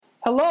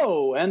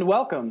Hello and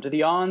welcome to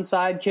the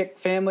Onside Kick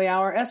Family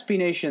Hour, SB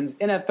Nation's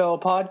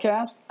NFL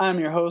podcast. I'm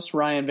your host,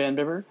 Ryan Van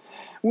Bibber.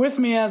 With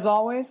me, as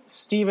always,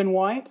 Stephen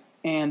White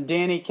and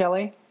Danny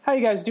Kelly. How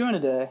you guys doing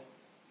today?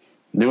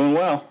 Doing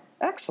well.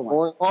 Excellent.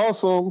 Doing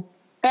awesome.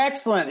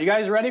 Excellent. You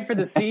guys ready for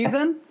the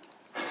season?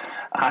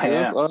 I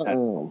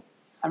am.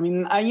 I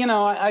mean,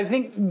 I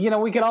think,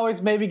 we could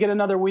always maybe get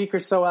another week or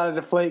so out of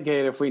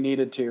Deflategate if we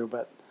needed to,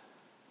 but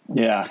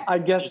yeah, I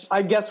guess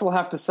we'll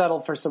have to settle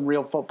for some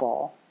real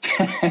football.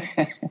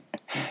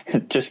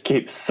 It just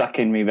keeps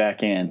sucking me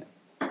back in.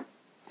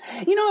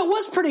 It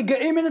was pretty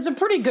good. I mean, it's a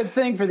pretty good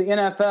thing for the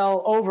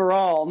NFL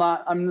overall,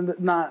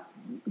 not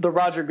the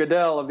Roger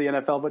Goodell of the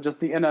NFL, but just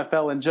the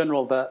NFL in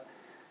general, that,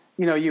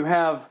 you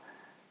have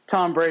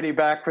Tom Brady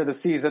back for the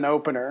season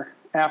opener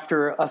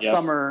after a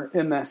summer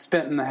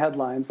spent in the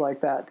headlines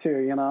like that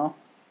too,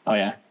 Oh,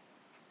 yeah.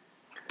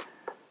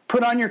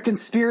 Put on your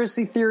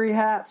conspiracy theory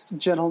hats,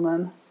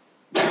 gentlemen.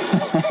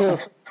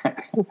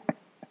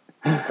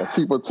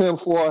 Keep a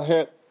tinfoil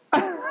hat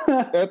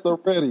at the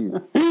ready.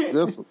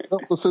 Just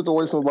for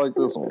situations like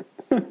this one.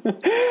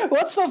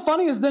 What's so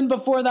funny is then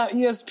before that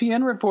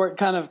ESPN report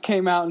kind of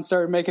came out and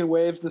started making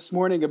waves this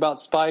morning about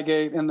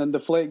Spygate and then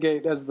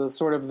Deflategate as the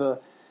sort of the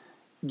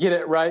get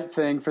it right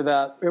thing for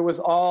that. It was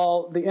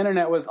the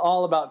internet was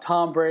all about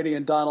Tom Brady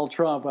and Donald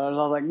Trump. And I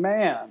was like,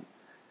 man,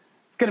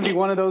 it's going to be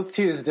one of those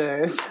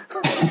Tuesdays.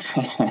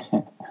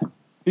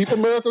 Keep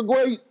America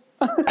great.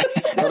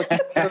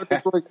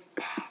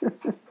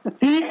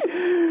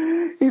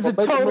 He's a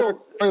total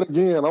great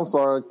again. I'm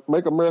sorry.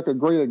 Make America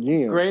great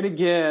again. Great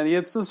again. He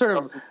had some sort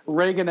of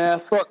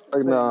Reagan-esque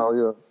right now,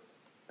 yeah.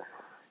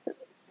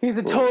 He's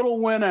a total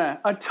winner.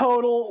 A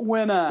total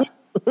winner.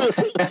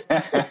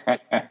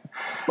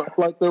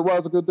 Like that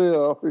Roger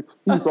Goodell.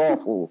 He's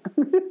awful.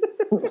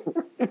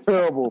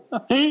 Terrible.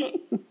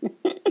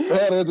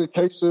 Bad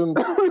education.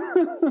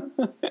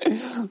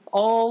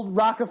 Old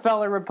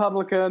Rockefeller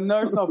Republican.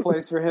 There's no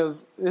place for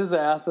his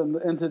ass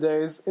in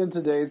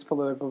today's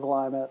political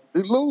climate.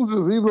 He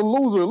loses. He's a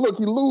loser. Look,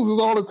 he loses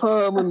all the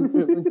time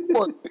in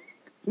court.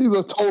 He's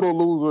a total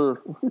loser.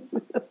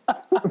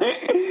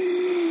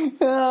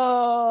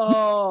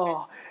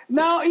 Oh.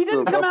 Now, he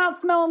didn't come out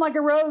smelling like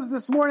a rose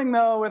this morning,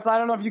 though. I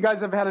don't know if you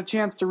guys have had a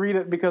chance to read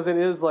it because it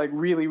is like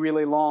really,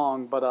 really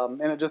long, but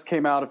and it just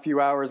came out a few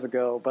hours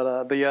ago.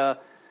 But the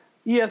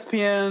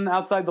ESPN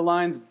Outside the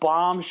Lines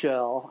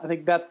bombshell, I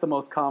think that's the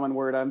most common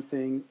word I'm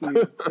seeing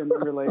used in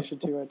relation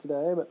to it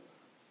today. But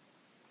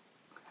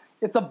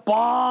it's a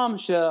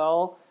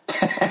bombshell.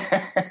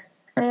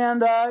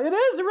 And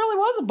it really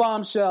was a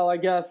bombshell, I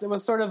guess. It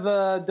was sort of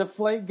the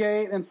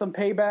Deflategate and some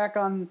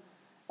payback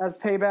as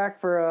payback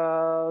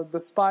for the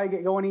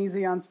Spygate, going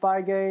easy on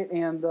Spygate,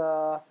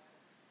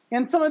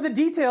 and some of the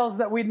details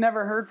that we'd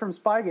never heard from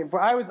Spygate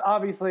before. I was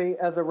obviously,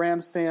 as a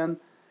Rams fan,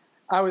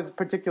 I was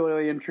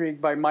particularly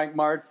intrigued by Mike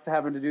Martz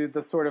having to do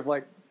the sort of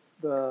like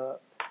the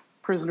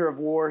prisoner of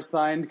war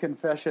signed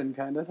confession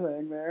kind of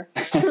thing there.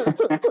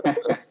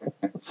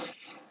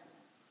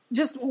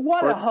 Just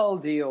what a whole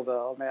deal,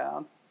 though,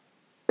 man.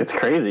 It's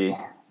crazy.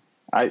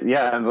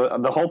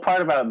 The whole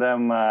part about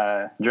them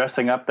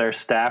dressing up their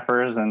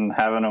staffers and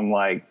having them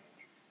like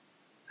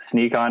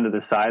sneak onto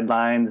the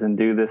sidelines and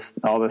do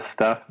all this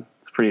stuff.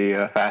 It's pretty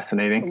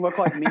fascinating. Look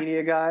like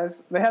media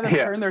guys. They had them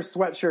turn their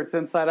sweatshirts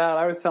inside out.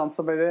 I was telling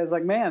somebody today, I was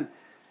like, man,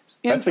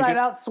 inside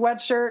out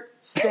sweatshirt,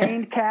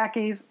 stained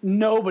khakis.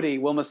 Nobody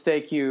will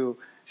mistake you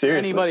for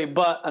anybody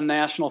but a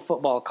National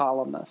Football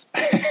columnist.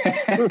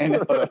 I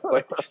know,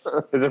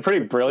 it's a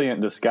pretty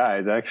brilliant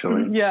disguise,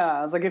 actually.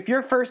 Yeah, it's like if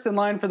you're first in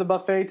line for the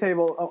buffet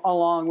table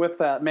along with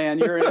that, man,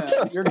 you're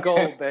in. You're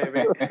gold,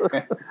 baby.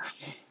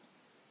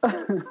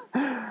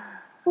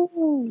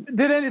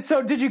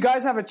 Did you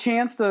guys have a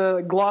chance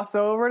to gloss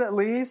over it at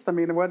least? I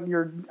mean,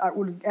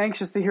 I'm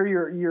anxious to hear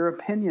your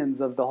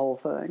opinions of the whole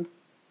thing.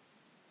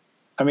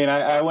 I mean,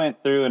 I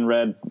went through and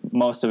read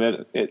most of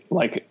it.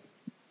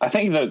 I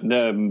think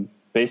the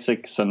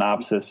basic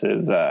synopsis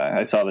is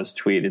I saw this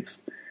tweet.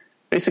 It's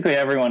basically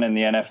everyone in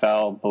the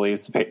NFL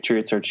believes the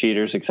Patriots are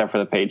cheaters except for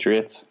the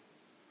Patriots.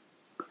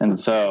 And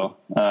so,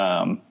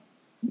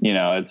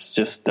 it's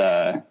just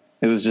it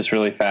was just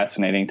really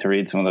fascinating to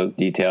read some of those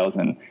details.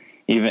 And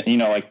even,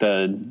 like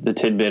the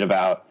tidbit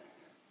about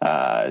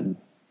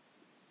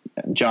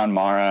John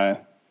Mara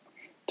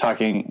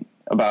talking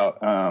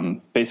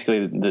about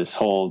basically this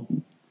whole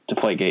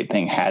Deflategate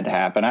thing had to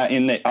happen.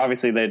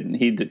 Obviously,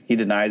 he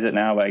denies it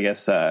now, but I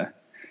guess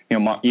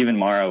even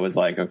Mara was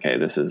like, okay,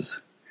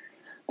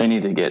 they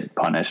need to get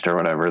punished or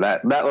whatever.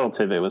 That little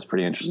tidbit was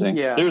pretty interesting.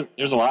 Yeah,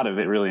 there's a lot of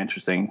it really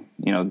interesting.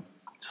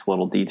 Just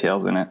little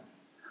details in it.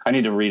 I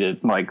need to read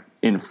it like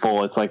in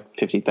full. It's like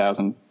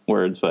 50,000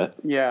 words, but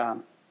yeah.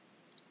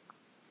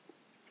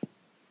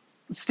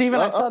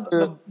 Steven,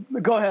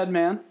 go ahead,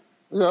 man.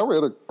 Yeah,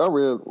 I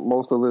read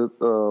most of it.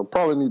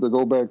 Probably need to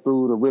go back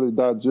through to really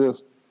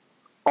digest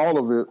all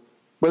of it.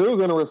 But it was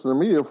interesting to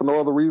me, if for no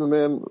other reason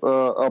than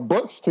a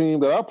Bucks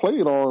team that I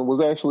played on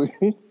was actually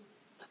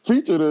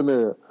featured in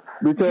there.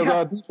 Because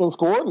our defense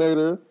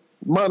coordinator,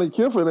 Monty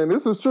Kiffin, and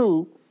this is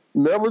true,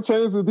 never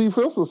changed the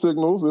defensive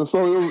signals, and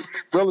so it was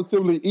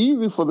relatively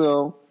easy for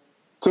them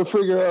to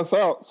figure us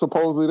out.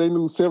 Supposedly, they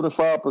knew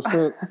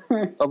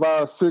 75% of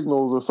our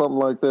signals or something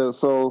like that.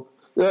 So,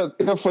 yeah,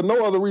 and for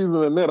no other reason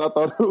than that, I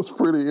thought it was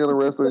pretty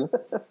interesting.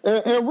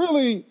 and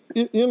really,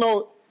 you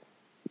know,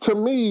 to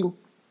me,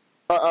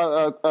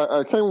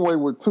 I came away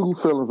with two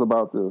feelings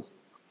about this.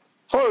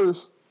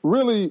 First,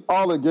 really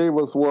all it gave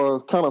us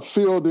was kind of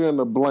filled in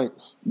the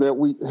blanks that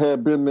we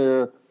had been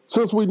there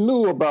since we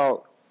knew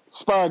about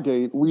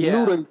Spygate. We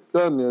knew they'd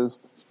done this,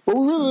 but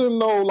we really didn't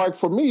know. Like,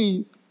 for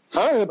me,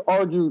 I had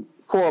argued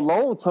for a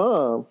long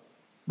time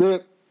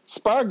that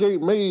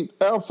Spygate made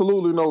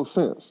absolutely no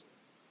sense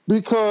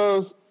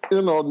because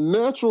in a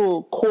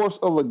natural course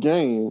of a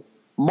game,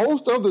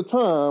 most of the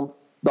time,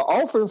 the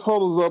offense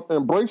huddles up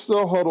and breaks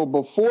their huddle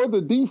before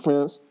the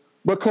defense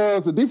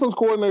because the defense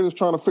coordinator is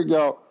trying to figure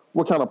out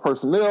what kind of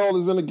personnel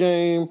is in the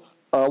game,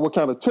 what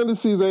kind of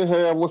tendencies they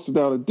have, what's the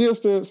down and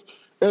distance.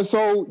 And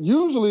so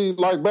usually,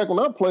 like back when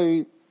I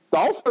played,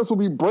 the offense will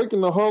be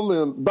breaking the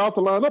huddle and about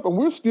to line up, and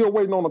we're still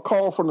waiting on a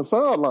call from the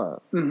sideline.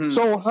 Mm-hmm.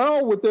 So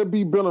how would that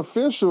be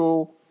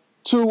beneficial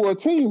to a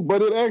team?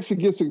 But it actually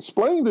gets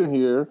explained in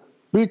here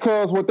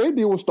because what they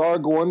did was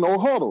start going no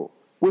huddle,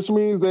 which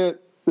means that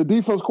the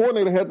defense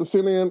coordinator had to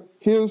send in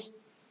his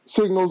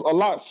signals a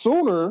lot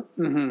sooner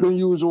than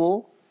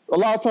usual. A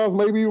lot of times,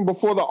 maybe even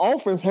before the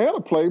offense had a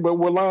play, but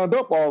were lined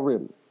up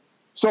already.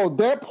 So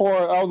that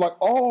part, I was like,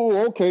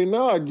 oh, okay,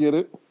 now I get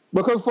it.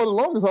 Because for the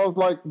longest, I was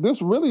like,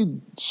 this really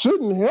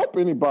shouldn't help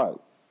anybody.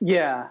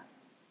 Yeah.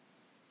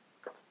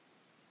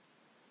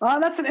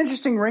 That's an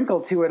interesting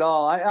wrinkle to it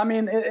all. I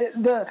mean, I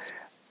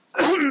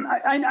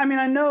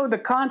know the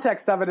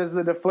context of it is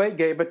the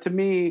Deflategate, but to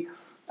me,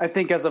 I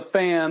think as a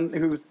fan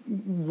who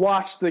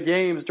watched the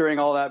games during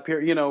all that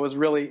period, you know,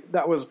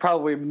 that was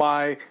probably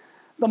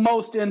the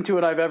most into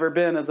it I've ever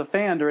been as a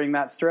fan during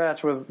that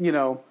stretch was, you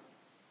know,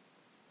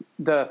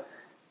 to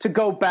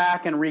go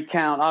back and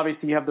recount.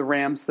 Obviously, you have the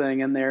Rams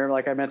thing in there,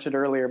 like I mentioned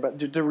earlier,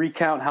 but to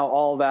recount how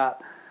all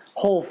that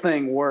whole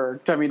thing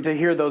worked. I mean, to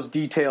hear those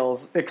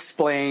details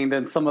explained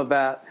and some of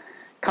that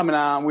coming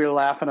on, we were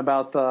laughing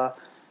about the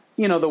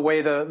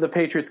way the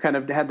Patriots kind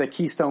of had the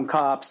Keystone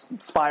Cops,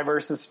 spy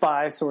versus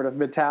spy sort of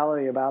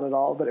mentality about it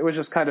all. But it was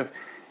just kind of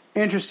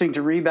interesting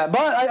to read that.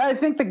 But I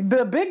think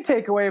the big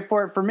takeaway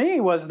for me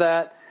was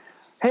that,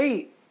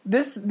 hey,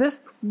 this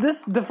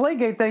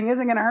Deflategate thing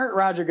isn't going to hurt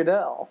Roger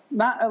Goodell,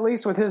 not at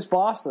least with his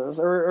bosses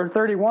or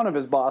 31 of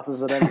his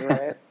bosses at any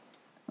rate.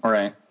 All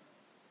right.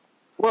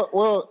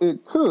 Well,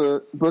 it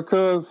could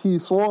because he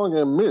swung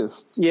and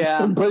missed.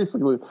 Yeah.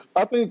 Basically,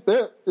 I think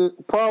that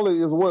it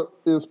probably is what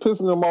is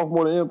pissing them off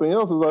more than anything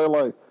else. Is they're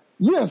like,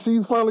 yes,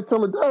 he's finally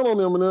coming down on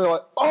them, and they're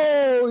like,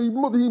 oh, he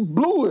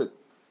blew it.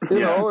 You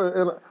know,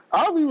 and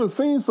I've even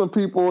seen some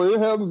people. It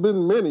hasn't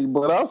been many,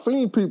 but I've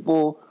seen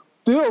people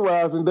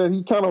theorizing that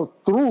he kind of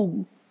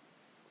threw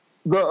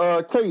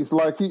the case.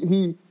 Like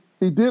he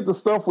did the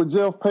stuff with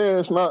Jeff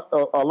Pash, not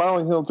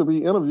allowing him to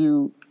be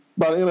interviewed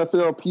by the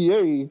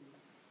NFLPA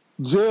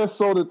just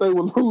so that they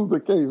would lose the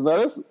case. Now,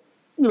 that's,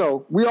 you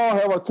know, we all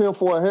have our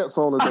tinfoil hats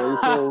on today,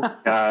 so,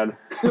 God.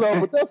 You know,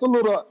 but that's a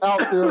little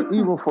out there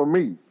even for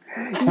me.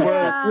 Yeah.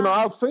 But, you know,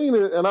 I've seen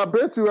it, and I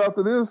bet you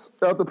after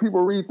people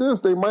read this,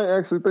 they might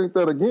actually think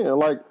that again.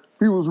 Like,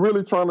 he was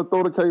really trying to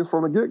throw the case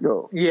from the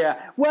get-go. Yeah.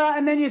 Well,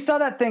 and then you saw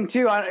that thing,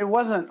 too. It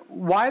wasn't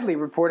widely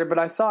reported, but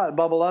I saw it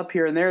bubble up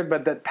here and there,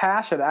 but that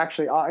Pash had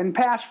actually – and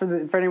Pash,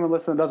 for anyone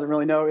listening that doesn't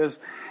really know, is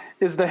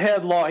the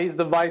head law. He's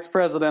the vice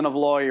president of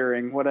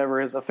lawyering, whatever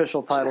his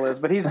official title is,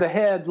 but he's the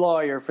head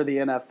lawyer for the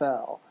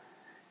NFL.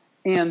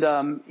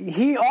 And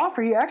he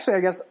actually, I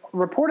guess,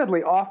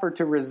 reportedly offered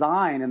to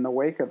resign in the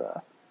wake of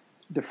the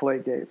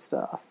Deflategate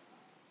stuff.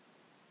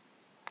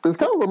 It's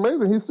kind of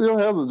amazing he still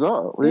has a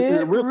job.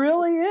 It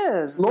really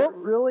is. It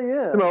really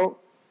is. You know,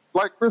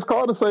 like Chris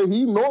Carter say,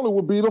 he normally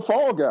would be the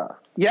fall guy.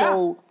 Yeah.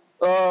 So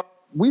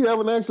we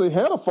haven't actually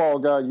had a fall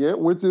guy yet,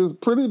 which is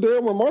pretty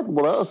damn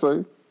remarkable, I would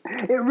say.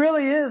 It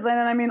really is, and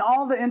I mean,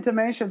 all the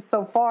intimations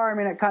so far. I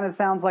mean, it kind of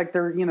sounds like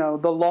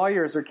the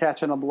lawyers are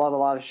catching a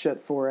lot of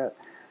shit for it.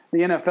 The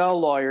NFL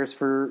lawyers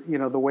for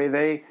the way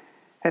they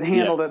had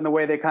handled it and the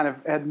way they kind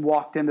of had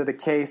walked into the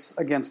case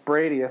against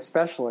Brady,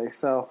 especially.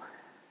 So,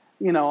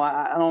 I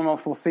don't know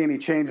if we'll see any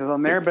changes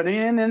on there. But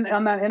then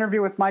on that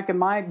interview with Mike and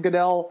Mike,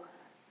 Goodell,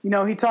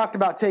 he talked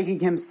about taking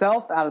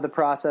himself out of the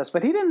process,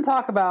 but he didn't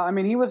talk about. I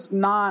mean, he was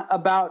not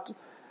about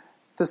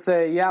to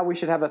say, yeah, we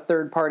should have a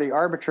third-party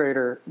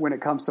arbitrator when it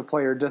comes to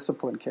player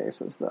discipline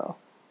cases, though.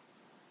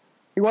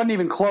 He wasn't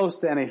even close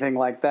to anything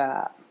like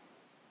that.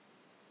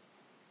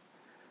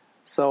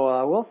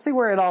 So we'll see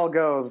where it all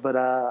goes, but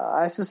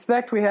I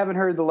suspect we haven't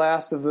heard the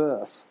last of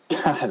this.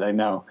 God, I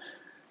know.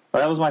 But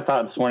that was my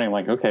thought this morning.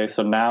 Like, okay,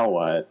 so now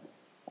what?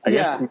 I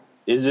guess,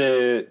 does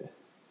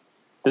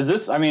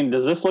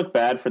this look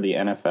bad for the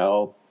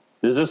NFL?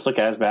 Does this look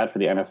as bad for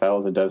the NFL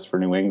as it does for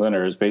New England,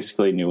 or is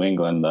basically New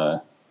England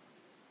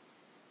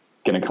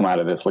going to come out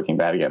of this looking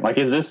bad again? Like,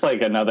 is this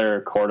like another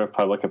court of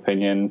public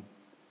opinion,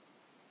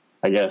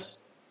 I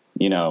guess,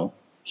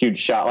 huge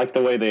shot, like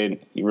the way they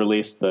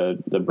released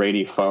the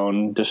Brady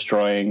phone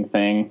destroying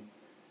thing.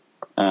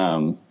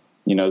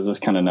 Is this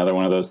kind of another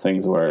one of those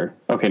things where,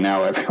 okay,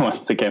 now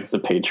everyone's against the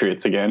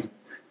Patriots again?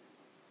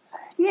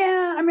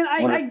 Yeah, I mean,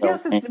 I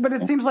guess but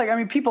it seems like, I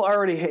mean, people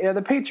already,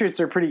 the Patriots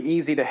are pretty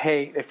easy to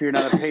hate if you're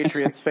not a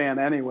Patriots fan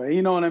anyway.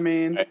 You know what I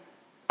mean?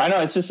 I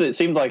know, it's just, it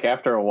seemed like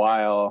after a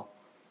while,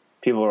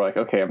 people were like,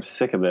 okay, I'm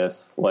sick of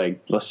this.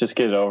 Like, let's just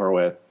get it over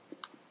with.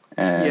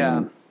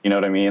 And you know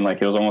what I mean?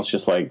 Like, it was almost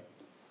just like,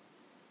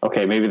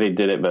 okay, maybe they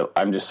did it, but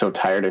I'm just so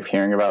tired of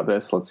hearing about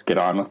this. Let's get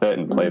on with it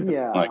and play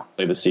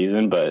the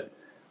season. But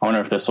I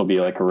wonder if this will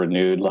be like a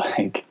renewed,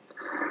 like,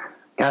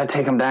 gotta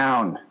take them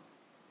down.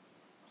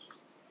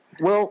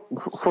 Well,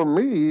 for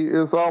me,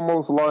 it's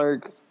almost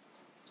like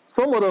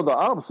somewhat of the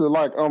opposite.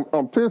 Like,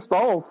 I'm pissed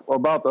off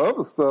about the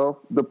other stuff,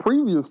 the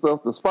previous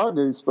stuff, the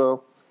Spygate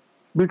stuff,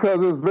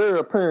 because it's very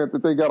apparent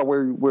that they got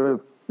away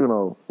with, I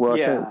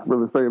can't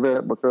really say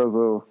that because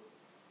of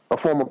a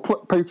former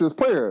Patriots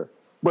player,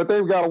 but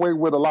they've got away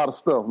with a lot of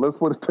stuff. Let's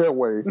put it that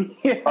way.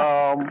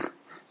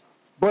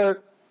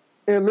 But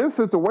in this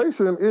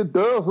situation, it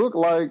does look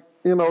like,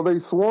 they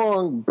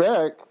swung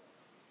back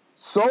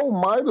so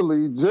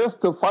mightily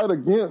just to fight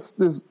against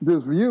this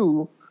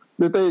view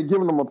that they had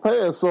given them a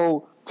pass.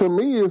 So to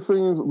me, it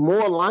seems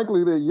more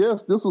likely that,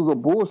 yes, this was a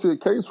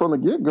bullshit case from the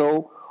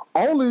get-go,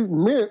 only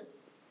meant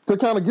to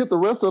kind of get the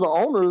rest of the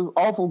owners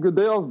off of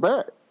Goodell's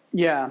back.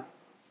 Yeah.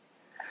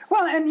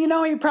 Well, and,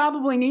 he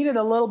probably needed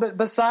a little bit,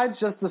 besides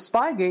just the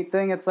Spygate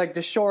thing, it's like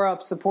to shore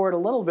up support a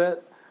little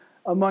bit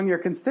among your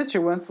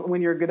constituents.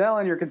 When you're Goodell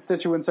and your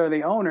constituents are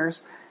the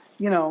owners,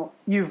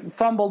 you've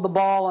fumbled the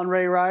ball on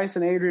Ray Rice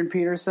and Adrian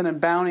Peterson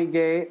and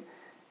Bountygate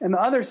and the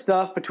other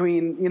stuff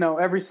between,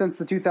 ever since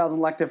the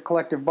 2011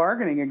 collective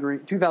bargaining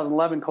agreement.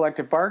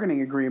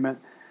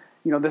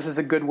 This is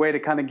a good way to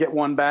kind of get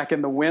one back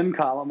in the win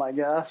column, I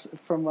guess,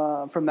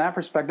 from that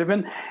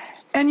perspective.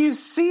 And you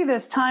see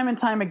this time and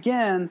time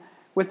again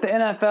with the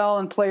NFL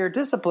and player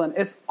discipline.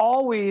 It's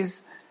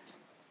always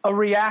a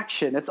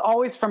reaction. It's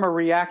always from a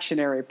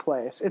reactionary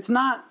place. It's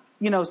not,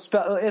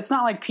 it's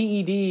not like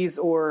PEDs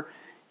or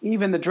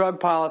even the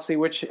drug policy,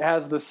 which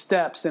has the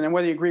steps, and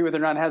whether you agree with it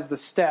or not, has the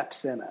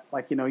steps in it.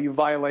 Like, you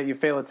violate, you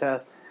fail a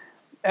test,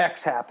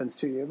 X happens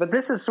to you. But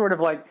this is sort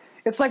of like,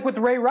 it's like with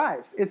Ray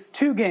Rice. It's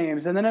 2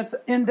 games, and then it's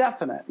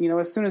indefinite.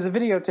 As soon as a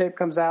videotape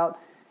comes out,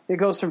 it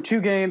goes from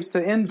 2 games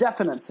to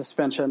indefinite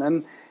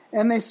suspension.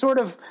 And they sort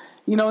of,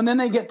 and then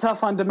they get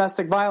tough on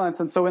domestic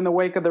violence. And so in the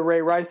wake of the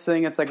Ray Rice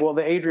thing, it's like, well,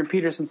 the Adrian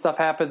Peterson stuff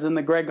happens, and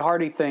the Greg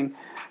Hardy thing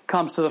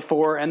comes to the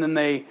fore, and then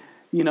they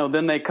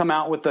come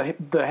out with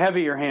the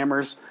heavier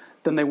hammers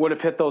than they would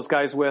have hit those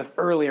guys with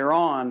earlier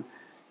on,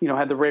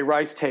 had the Ray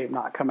Rice tape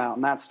not come out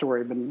and that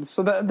story been.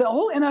 So the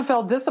whole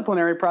NFL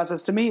disciplinary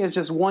process to me is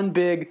just one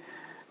big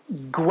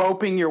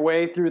groping your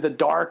way through the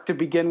dark to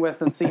begin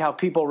with and see how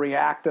people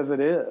react as it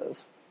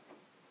is.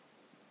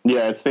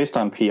 Yeah, it's based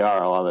on PR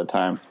a lot of the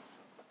time.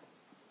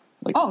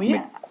 Like,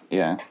 yeah.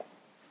 Yeah.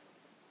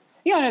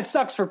 Yeah, and it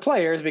sucks for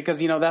players because,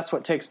 that's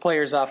what takes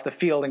players off the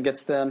field and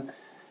gets them,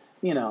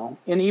 and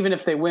even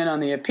if they win on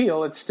the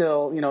appeal, it's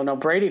still, no,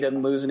 Brady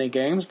didn't lose any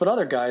games, but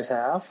other guys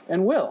have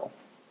and will.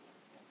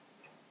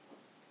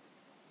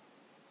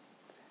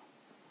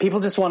 People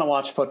just want to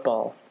watch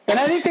football. And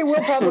I think they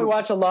will probably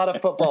watch a lot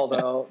of football,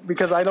 though,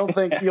 because I don't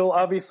think you'll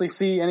obviously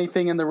see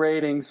anything in the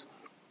ratings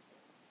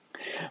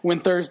when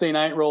Thursday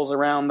night rolls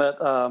around that,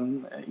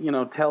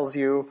 tells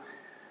you,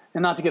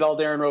 and not to get all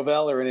Darren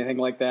Rovell or anything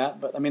like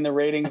that, but, I mean, the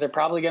ratings are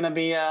probably going to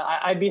be,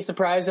 I'd be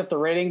surprised if the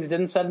ratings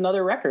didn't set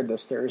another record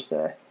this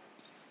Thursday.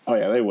 Oh,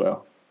 yeah, they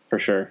will, for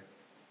sure.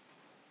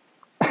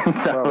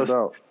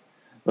 That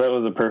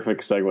was a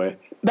perfect segue.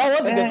 That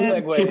was a good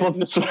segue.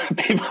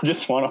 People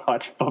just want to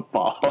watch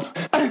football.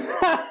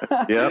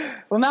 Yep.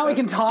 Well, now we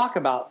can talk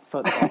about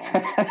football.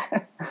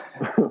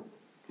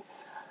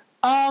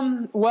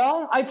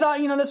 Well, I thought,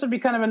 this would be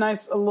kind of a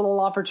nice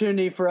little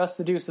opportunity for us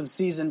to do some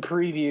season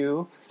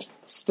preview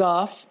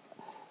stuff.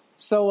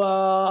 So,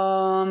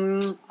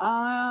 a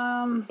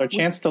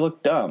chance to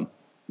look dumb.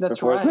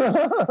 That's right.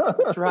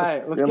 That's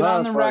right. Let's get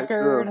on the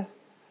record. Sure.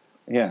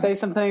 Yeah. Say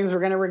some things we're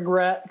going to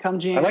regret come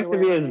January. I'd like to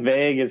be as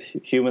vague as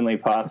humanly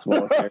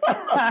possible here.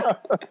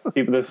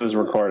 Keep this as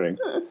recording.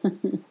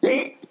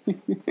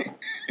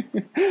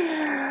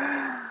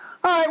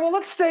 All right, well,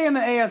 let's stay in the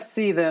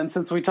AFC then,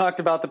 since we talked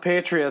about the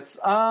Patriots.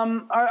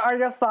 I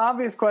guess the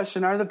obvious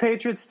question, are the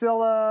Patriots still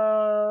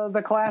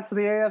the class of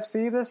the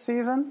AFC this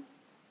season?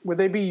 Would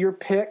they be your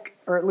pick,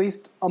 or at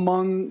least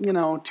among,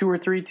 2 or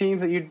 3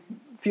 teams that you'd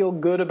feel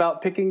good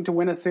about picking to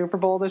win a Super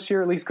Bowl this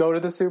year, at least go to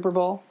the Super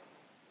Bowl?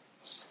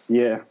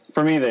 Yeah,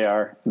 for me they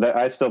are.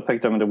 I still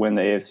picked them to win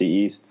the AFC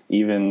East,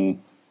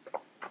 even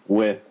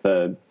with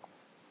the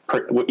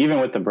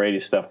Brady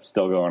stuff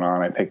still going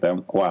on. I picked them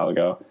a while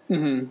ago.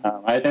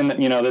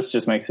 Mm-hmm. This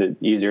just makes it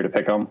easier to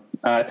pick them.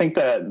 I think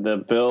that the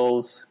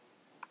Bills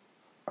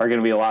are going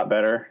to be a lot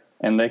better,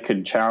 and they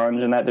could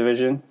challenge in that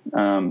division.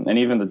 And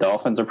even the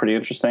Dolphins are pretty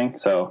interesting.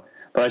 But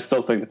I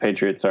still think the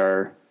Patriots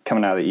are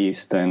coming out of the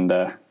East, and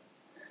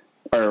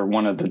are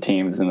one of the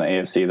teams in the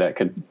AFC that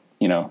could,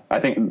 I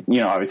think,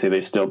 obviously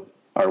they still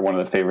are one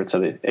of the favorites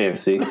of the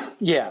AFC.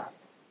 Yeah.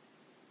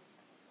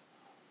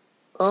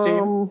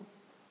 Steve?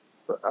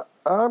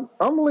 I'm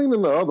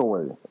leaning the other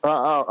way.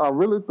 I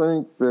really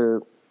think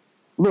that,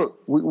 look,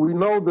 we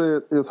know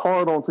that it's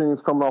hard on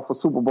teams coming off a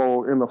Super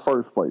Bowl in the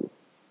first place,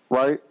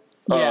 right?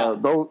 Yeah.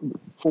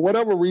 For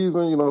whatever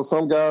reason,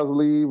 some guys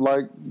leave,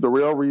 like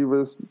Darrelle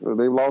Revis.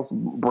 They lost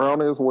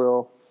Brown as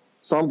well.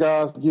 Some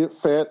guys get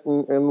fat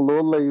and a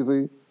little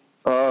lazy.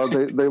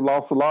 They've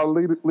lost a lot of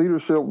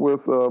leadership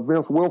with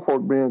Vince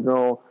Wilfork being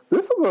gone.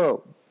 This is a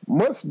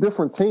much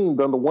different team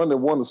than the one that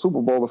won the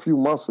Super Bowl a few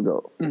months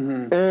ago.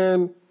 Mm-hmm.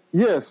 And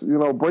yes,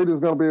 Brady's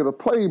going to be able to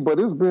play, but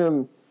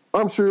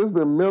I'm sure it's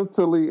been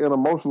mentally and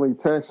emotionally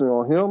taxing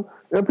on him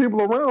and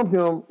people around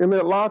him in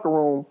that locker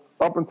room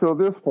up until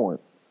this point.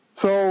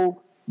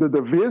 So the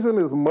division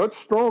is much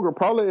stronger,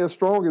 probably as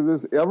strong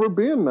as it's ever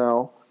been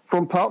now,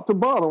 from top to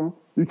bottom.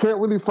 You can't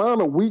really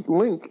find a weak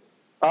link.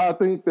 I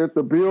think that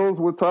the Bills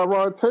with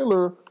Tyrod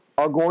Taylor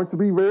are going to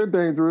be very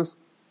dangerous.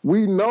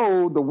 We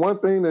know the one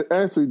thing that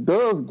actually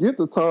does get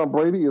to Tom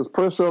Brady is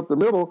pressure up the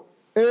middle,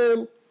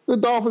 and the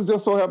Dolphins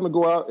just so happen to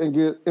go out and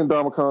get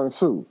Ndamukong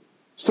Suh.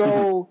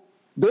 So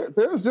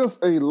there's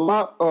just a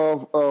lot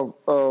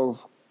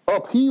of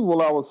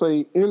upheaval, I would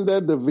say, in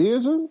that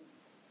division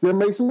that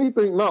makes me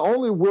think not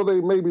only will they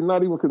maybe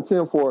not even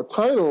contend for a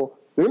title,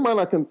 they might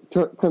not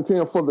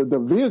contend for the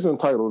division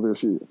title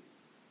this year.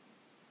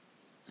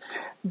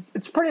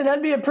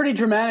 That'd be a pretty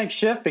dramatic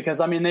shift because,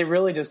 they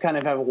really just kind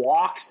of have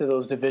walked to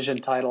those division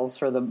titles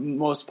for the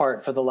most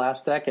part for the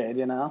last decade,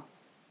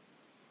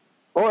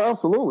 Oh,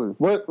 absolutely.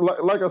 But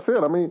like I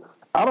said,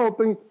 I don't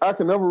think I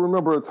can ever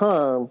remember a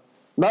time,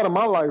 not in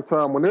my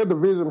lifetime, when their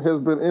division has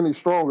been any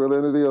stronger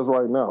than it is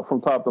right now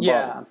from top to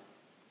bottom.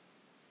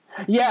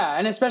 Yeah,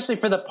 and especially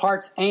for the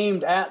parts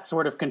aimed at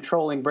sort of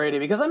controlling Brady.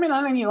 Because, I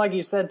think, like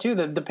you said, too,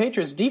 the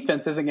Patriots'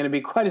 defense isn't going to be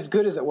quite as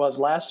good as it was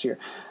last year.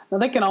 Now,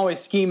 they can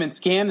always scheme and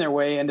scam their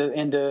way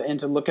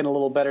into looking a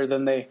little better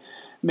than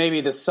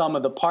maybe the sum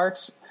of the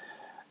parts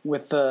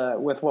with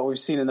what we've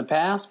seen in the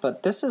past.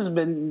 But this has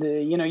been,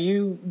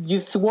 you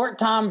thwart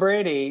Tom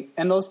Brady,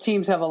 and those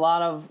teams have a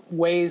lot of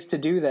ways to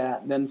do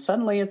that. Then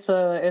suddenly it's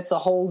a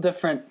whole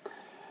different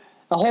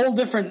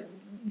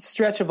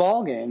stretch of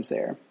ball games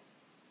there.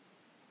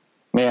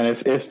 Man,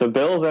 if the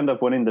Bills end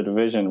up winning the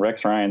division,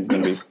 Rex Ryan's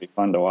going to be pretty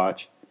fun to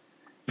watch.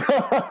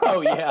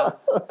 Oh, yeah.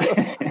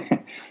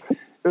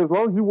 As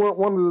long as you weren't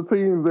one of the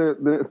teams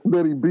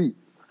that he beat.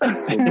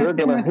 They're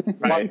gonna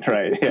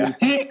right, yeah.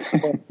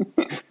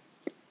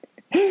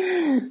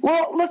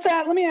 Well,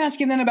 let me ask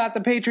you then about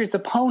the Patriots'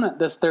 opponent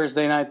this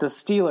Thursday night, the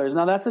Steelers.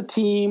 Now, that's a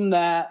team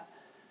that,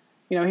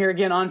 here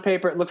again on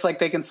paper, it looks like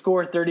they can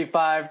score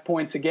 35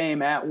 points a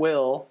game at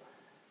will.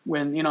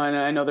 When and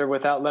I know they're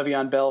without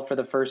Le'Veon Bell for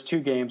the first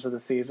 2 games of the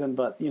season,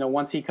 but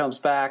once he comes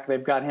back,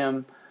 they've got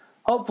him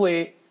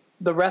hopefully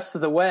the rest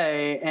of the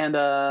way, and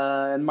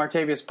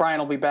Martavius Bryant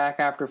will be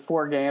back after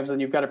 4 games, and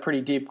you've got a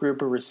pretty deep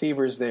group of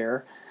receivers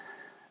there.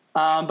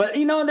 But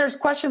there's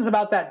questions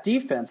about that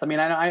defense.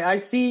 I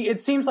see it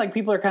seems like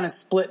people are kind of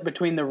split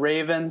between the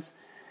Ravens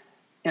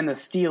and the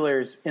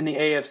Steelers in the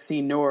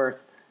AFC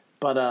North,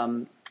 but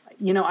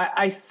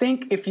I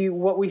think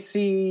what we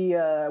see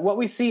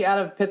out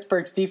of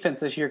Pittsburgh's defense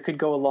this year could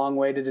go a long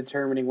way to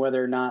determining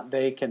whether or not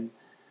they can,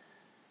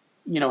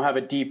 have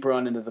a deep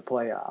run into the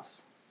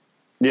playoffs.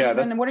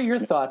 Stephen, what are your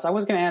thoughts? I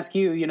was going to ask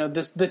you.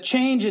 The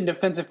change in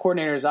defensive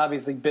coordinator is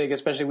obviously big,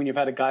 especially when you've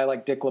had a guy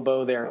like Dick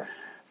LeBeau there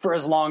for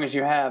as long as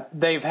you have.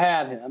 They've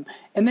had him,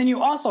 and then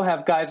you also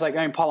have guys like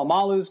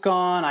Polamalu's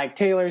gone, Ike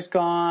Taylor's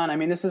gone.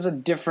 This is a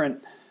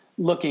different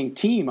looking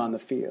team on the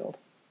field.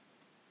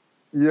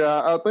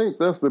 Yeah, I think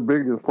that's the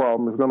biggest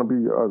problem. It's going to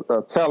be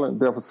a talent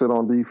deficit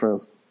on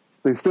defense.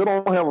 They still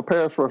don't have a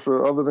pass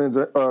rusher other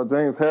than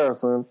James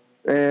Harrison,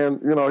 and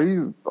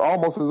he's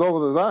almost as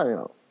old as I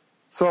am.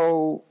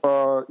 So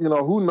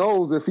who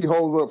knows if he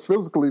holds up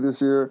physically this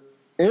year?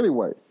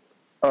 Anyway,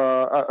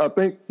 I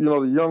think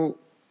the young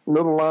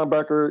middle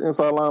linebacker,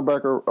 inside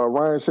linebacker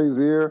Ryan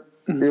Shazier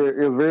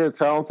is very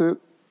talented.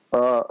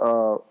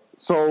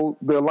 So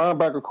their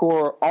linebacker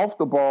core off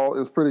the ball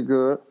is pretty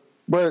good.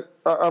 But,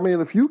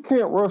 if you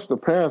can't rush the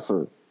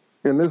passer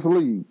in this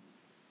league,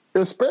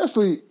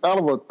 especially out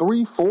of a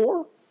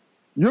 3-4,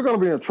 you're going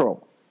to be in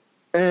trouble.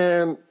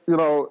 And,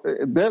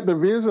 that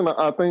division,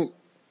 I think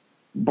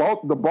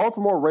the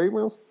Baltimore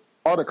Ravens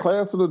are the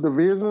class of the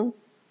division,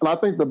 and I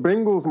think the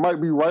Bengals might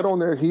be right on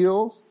their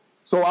heels.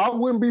 So I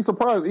wouldn't be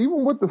surprised,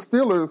 even with the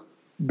Steelers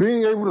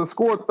being able to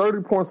score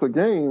 30 points a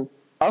game,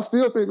 I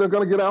still think they're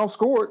going to get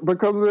outscored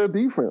because of their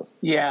defense.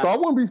 Yeah. So I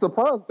wouldn't be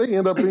surprised if they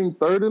end up being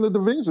third in the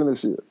division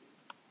this year.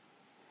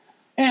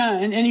 Yeah,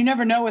 and you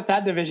never know with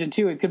that division,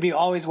 too. It could be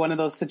always one of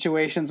those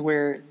situations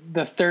where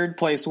the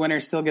third-place winner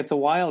still gets a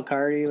wild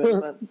card.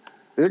 Even,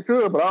 It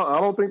could, but I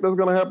don't think that's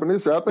going to happen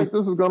this year. I think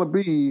this is going to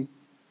be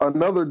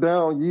another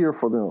down year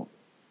for them.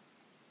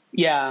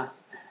 Yeah.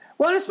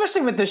 Well, and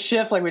especially with the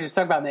shift, like we just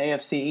talked about in the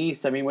AFC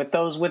East.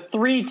 With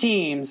 3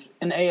 teams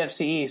in the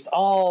AFC East,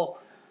 all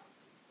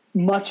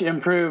much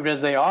improved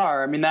as they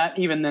are, I mean, that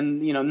even then,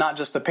 not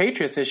just the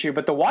Patriots issue,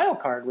 but the wild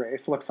card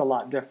race looks a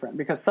lot different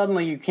because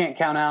suddenly you can't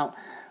count out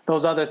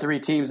those other three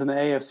teams in the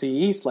AFC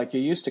East like you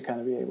used to kind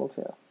of be able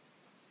to.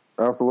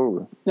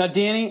 Absolutely. Now,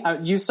 Danny,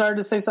 you started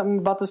to say something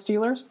about the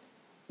Steelers?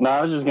 No,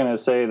 I was just going to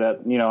say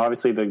that,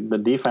 obviously the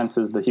defense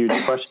is the huge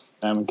question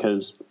for them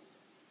because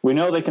we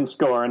know they can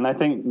score, and I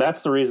think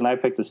that's the reason I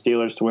picked the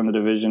Steelers to win the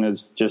division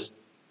is just,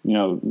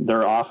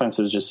 their offense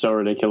is just so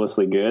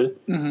ridiculously good.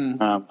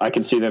 Mm-hmm. I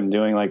could see them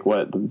doing like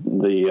what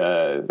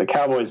the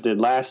Cowboys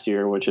did last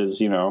year, which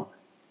is,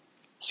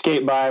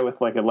 skate by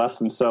with like a less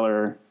than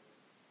stellar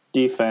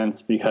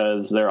defense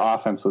because their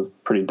offense was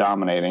pretty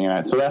dominating.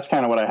 And so that's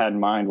kind of what I had in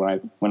mind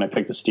when I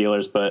picked the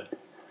Steelers. But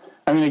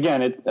I mean,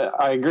 again,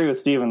 I agree with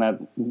Steven that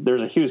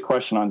there's a huge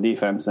question on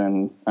defense,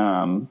 and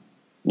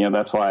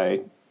that's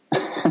why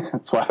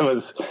I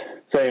was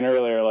saying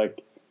earlier,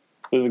 like,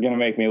 this is going to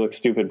make me look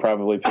stupid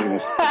probably picking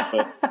this.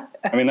 But,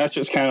 I mean, that's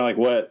just kind of like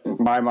what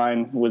my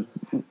mind was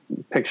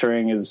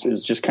picturing is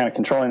just kind of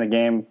controlling the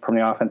game from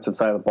the offensive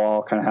side of the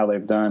ball, kind of how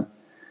they've done.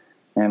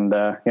 And,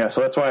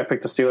 so that's why I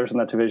picked the Steelers in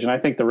that division. I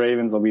think the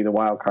Ravens will be the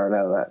wild card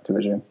out of that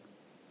division.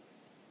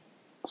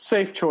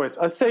 Safe choice.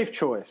 A safe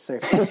choice.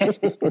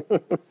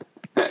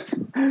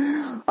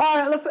 All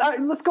right,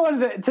 let's go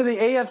into the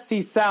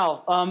AFC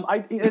South.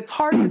 It's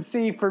hard to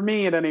see, for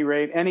me at any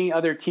rate, any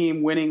other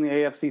team winning the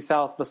AFC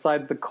South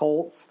besides the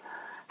Colts.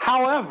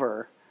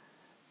 However,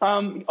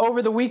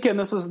 over the weekend,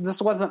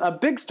 this wasn't a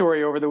big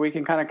story over the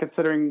weekend, kind of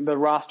considering the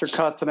roster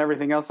cuts and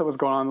everything else that was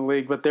going on in the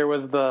league. But there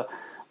was the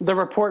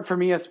report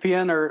from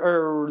ESPN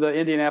or the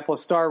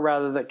Indianapolis Star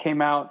rather that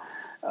came out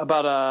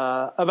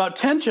about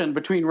tension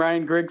between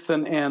Ryan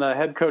Grigson and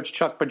head coach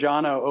Chuck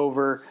Pagano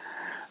over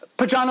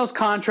Pagano's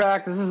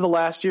contract. This is the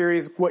last year.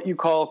 He's what you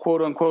call,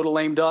 quote unquote, a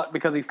lame duck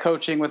because he's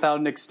coaching without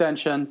an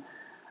extension.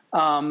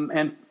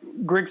 And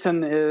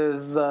Grigson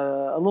is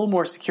a little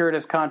more secure in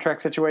his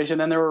contract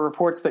situation. And there were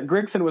reports that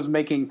Grigson was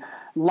making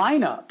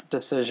lineup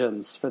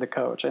decisions for the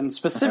coach, and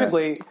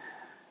specifically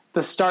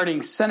the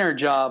starting center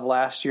job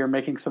last year,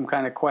 making some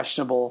kind of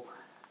questionable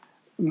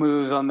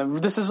moves on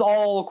this is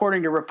all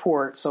according to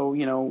report, so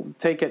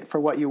take it for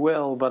what you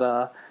will.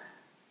 But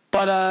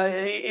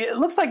it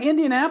looks like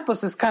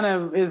Indianapolis is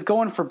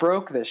going for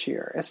broke this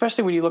year,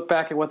 especially when you look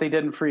back at what they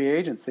did in free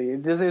agency.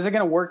 Is it going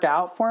to work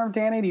out for them,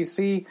 Danny? Do you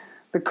see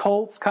the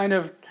Colts kind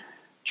of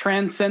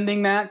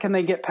transcending that? Can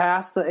they get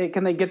past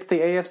Can they get to the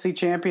AFC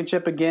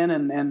Championship again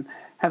and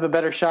have a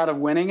better shot of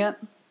winning it?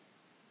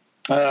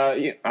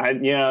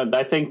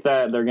 I think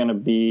that they're going to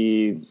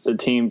be the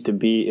team to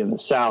beat in the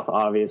South.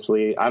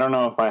 Obviously, I don't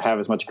know if I have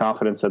as much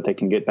confidence that they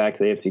can get back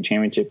to the AFC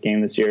Championship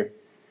game this year.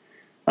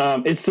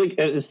 It's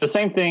the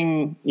same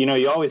thing.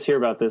 You always hear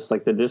about this,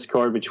 like the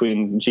discord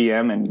between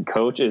GM and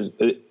coach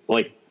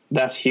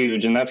that's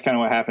huge, and that's kind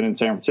of what happened in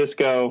San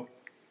Francisco.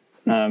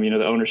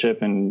 The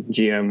ownership and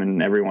GM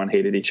and everyone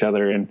hated each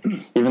other,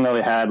 and even though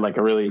they had like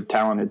a really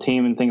talented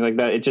team and things like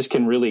that, it just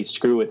can really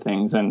screw with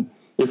things. And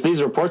if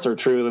these reports are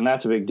true, then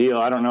that's a big deal.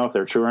 I don't know if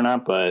they're true or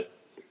not, but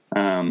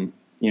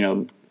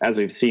as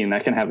we've seen,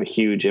 that can have a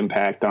huge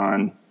impact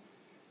on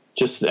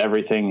just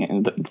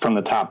everything from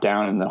the top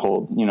down and the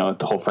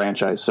whole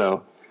franchise.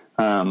 So,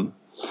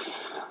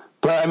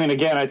 but I mean,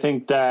 again, I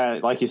think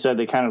that, like you said,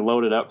 they kind of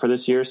loaded up for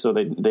this year, so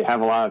they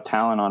have a lot of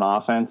talent on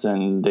offense,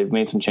 and they've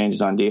made some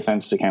changes on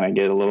defense to kind of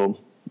get a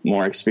little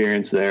more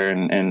experience there.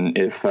 And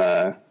if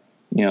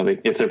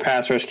if their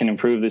pass rush can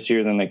improve this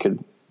year, then they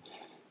could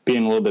be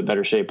in a little bit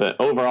better shape. But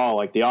overall,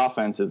 like, the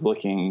offense is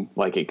looking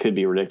like it could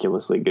be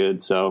ridiculously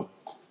good. So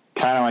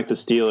kind of like the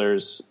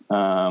Steelers,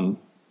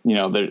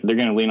 they're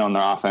going to lean on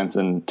their offense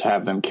and to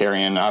have them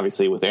carry in.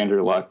 Obviously, with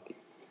Andrew Luck,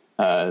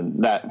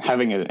 that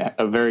having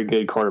a very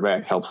good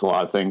quarterback helps a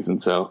lot of things. And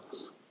so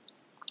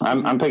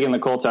I'm picking the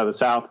Colts out of the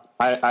South.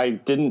 I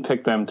didn't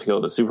pick them to go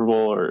to the Super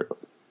Bowl,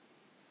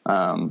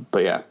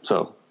 but yeah,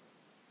 so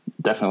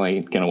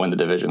definitely going to win the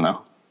division,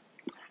 though.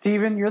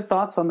 Steven, your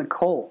thoughts on the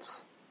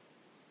Colts?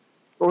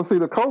 Well, see,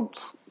 the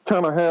Colts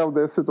kind of have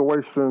that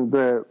situation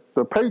that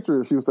the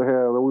Patriots used to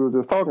have that we were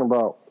just talking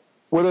about,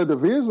 where their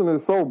division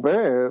is so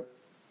bad,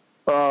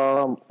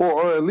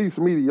 or at least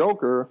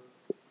mediocre,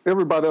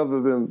 everybody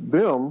other than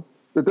them,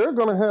 that they're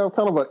going to have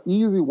kind of an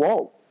easy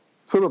walk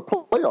to the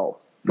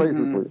playoffs,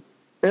 basically.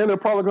 Mm-hmm. And they're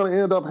probably going to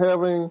end up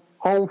having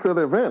home field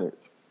advantage.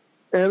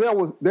 And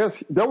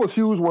that was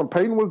huge when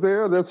Peyton was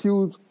there. That's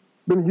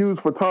been huge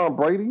for Tom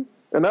Brady.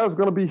 And that's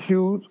going to be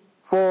huge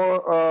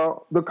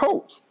for the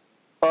Colts.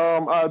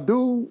 I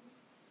do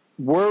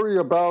worry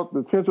about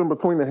the tension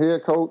between the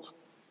head coach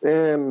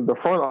and the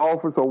front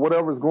office or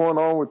whatever's going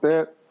on with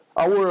that.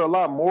 I worry a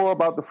lot more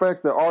about the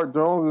fact that Art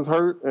Jones is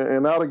hurt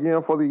and out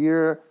again for the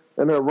year,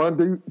 and their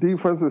run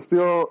defense is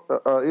still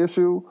an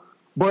issue.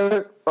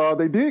 But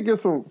they did get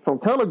some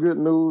kind of good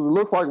news. It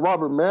looks like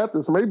Robert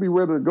Mathis may be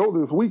ready to go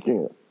this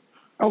weekend.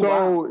 Oh,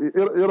 so wow.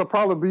 It'll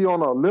probably be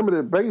on a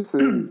limited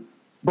basis.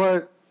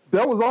 But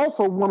that was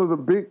also one of the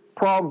big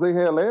problems they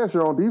had last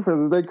year on defense,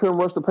 is they couldn't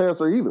rush the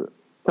passer either,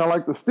 kind of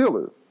like the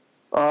Steelers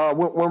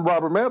when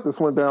Robert Mathis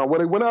went down. Well,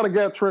 they went out and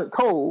got Trent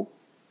Cole,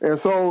 And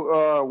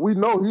so we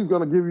know he's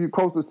going to give you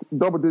close to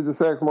double-digit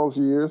sacks most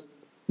years.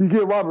 You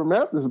get Robert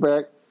Mathis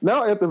back.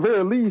 Now, at the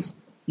very least,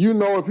 you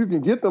know if you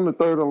can get them to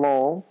 3rd and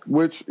long,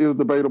 which is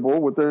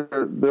debatable with their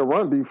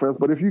run defense,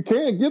 but if you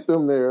can't get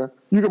them there,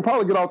 you can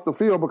probably get off the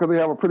field because they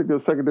have a pretty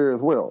good secondary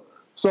as well.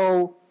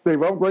 So they've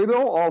upgraded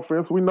on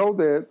offense. We know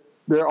that.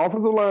 Their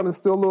offensive line is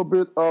still a little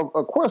bit of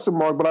a question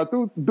mark, but I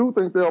do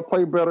think they'll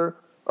play better.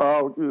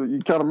 You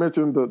kind of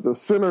mentioned the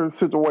center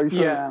situation.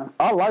 Yeah.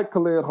 I like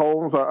Khaled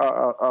Holmes.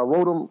 I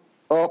wrote him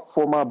up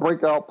for my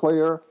breakout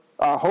player.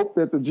 I hope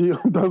that the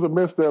GM doesn't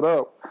mess that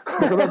up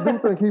because I do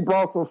think he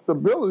brought some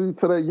stability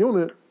to that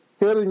unit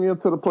heading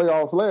into the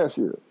playoffs last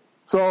year.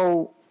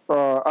 So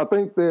I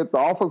think that the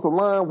offensive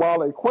line,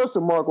 while a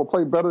question mark, will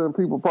play better than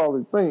people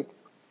probably think.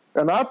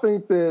 And I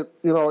think that,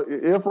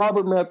 if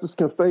Robert Mathis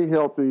can stay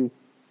healthy,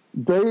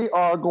 they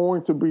are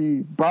going to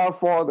be by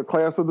far the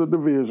class of the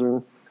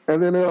division.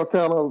 And then they'll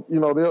kind of,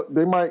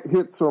 they might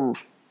hit some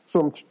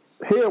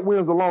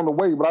headwinds along the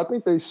way, but I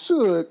think they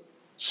should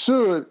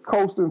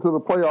coast into the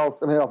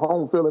playoffs and have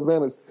home field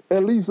advantage,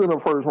 at least in the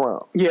first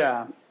round.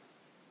 Yeah.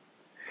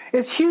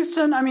 Is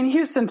Houston,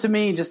 Houston to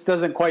me just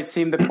doesn't quite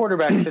seem, the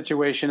quarterback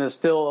situation is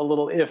still a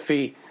little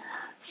iffy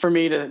for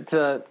me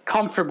to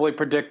comfortably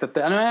predict that.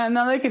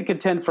 Now they could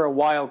contend for a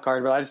wild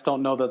card, but I just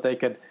don't know that they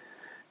could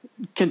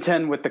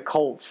contend with the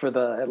Colts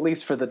at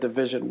least for the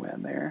division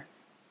win there.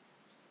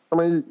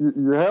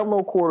 You have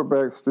no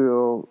quarterback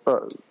still,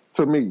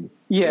 to me.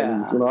 Yeah.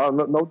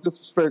 No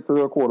disrespect to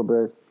their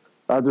quarterbacks.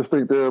 I just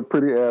think they're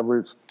pretty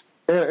average.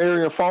 And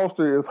Arian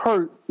Foster is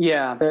hurt.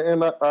 Yeah.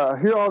 And I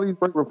hear all these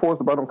great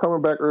reports about him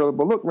coming back early.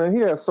 But look, man,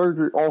 he had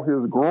surgery on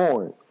his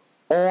groin.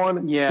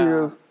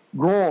 His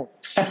groin.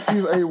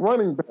 He's a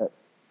running back.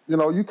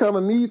 You kind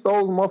of need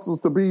those muscles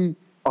to be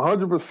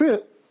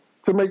 100%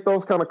 to make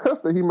those kind of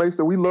cuts that he makes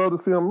that we love to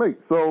see him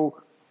make. So,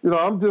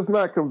 I'm just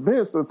not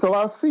convinced until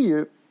I see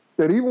it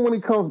that even when he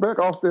comes back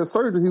off that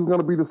surgery, he's going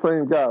to be the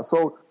same guy.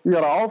 So you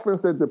got an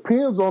offense that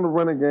depends on the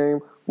running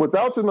game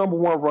without your number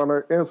one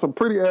runner and some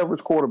pretty average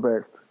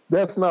quarterbacks.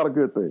 That's not a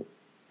good thing.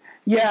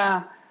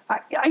 Yeah.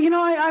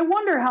 I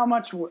wonder how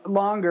much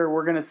longer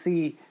we're going to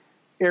see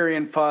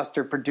Arian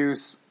Foster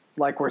produce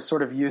like we're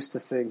sort of used to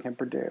seeing him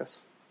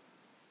produce.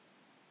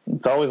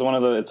 It's always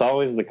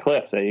the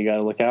cliff that you got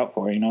to look out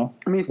for,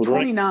 He's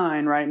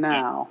 29 right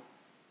now.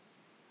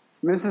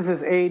 This is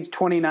his age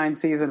 29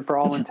 season for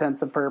all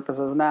intents and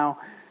purposes. Now,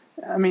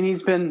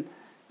 he's been,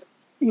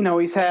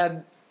 he's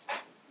had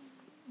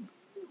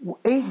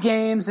 8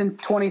 games in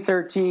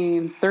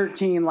 2013,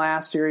 13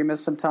 last year. He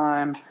missed some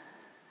time.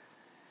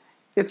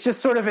 It's just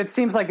sort of, it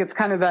seems like it's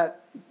kind of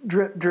that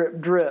drip, drip,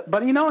 drip.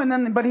 But,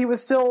 but he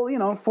was still,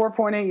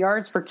 4.8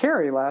 yards per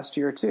carry last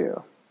year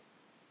too.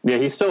 Yeah,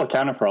 he still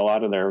accounted for a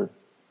lot of their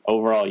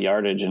overall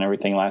yardage and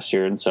everything last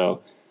year. And so,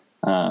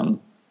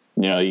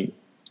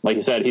 like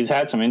you said, he's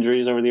had some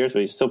injuries over the years, but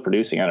he's still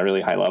producing at a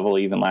really high level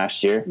even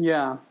last year.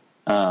 Yeah.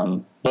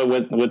 But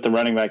with the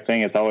running back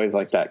thing, it's always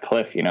like that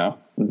cliff, you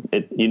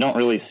don't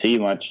really see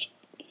much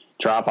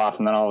drop off,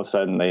 and then all of a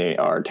sudden they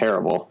are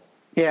terrible.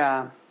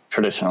 Yeah.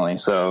 Traditionally,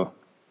 so.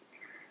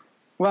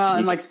 Well,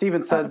 and like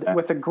Steven said,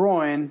 with a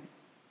groin,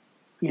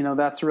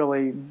 that's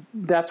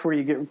where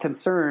you get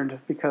concerned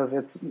because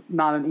it's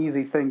not an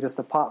easy thing just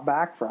to pop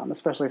back from,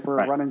 especially for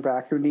a running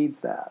back who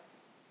needs that.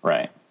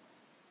 Right.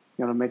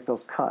 To make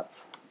those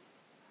cuts.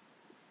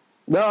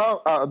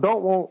 No, I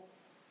don't want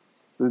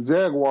the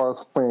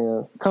Jaguars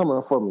fan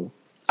coming for me.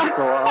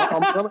 So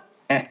I'm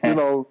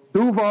gonna,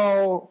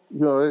 Duval,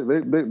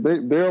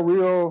 they're a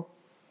real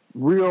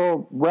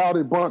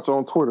rowdy bunch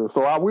on Twitter.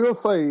 So I will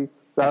say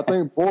that I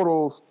think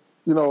Bortles,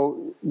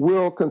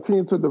 will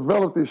continue to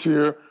develop this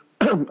year.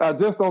 I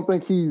just don't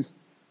think he's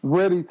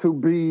ready to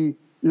be,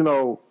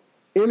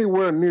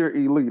 anywhere near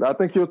elite. I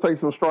think he'll take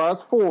some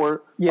strides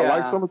forward. Yeah. I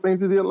like some of the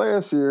things he did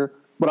last year.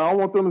 But I don't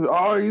want them to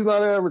say, he's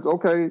not average.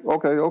 Okay.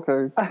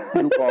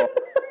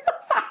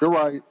 You're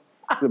right.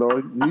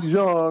 He's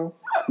young.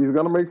 He's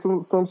going to make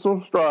some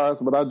strides.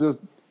 But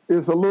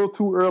it's a little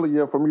too early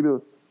yet for me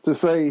to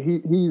say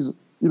he's,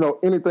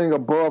 anything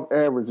above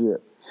average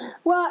yet.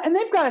 Well, and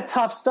they've got a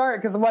tough start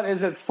because what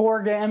is it,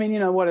 4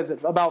 games? What is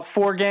it, about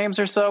 4 games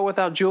or so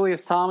without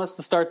Julius Thomas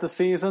to start the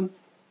season?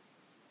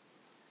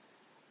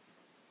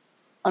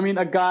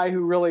 A guy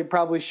who really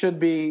probably should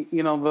be,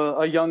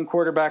 a young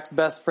quarterback's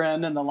best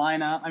friend in the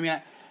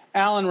lineup.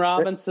 Allen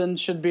Robinson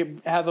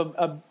should have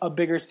a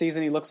bigger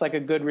season. He looks like a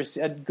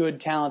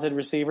good talented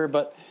receiver,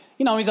 but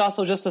he's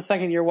also just a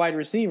second-year wide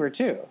receiver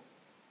too.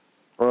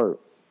 Right.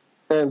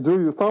 And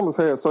Julius Thomas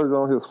had surgery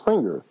on his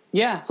finger.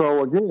 Yeah.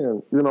 So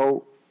again,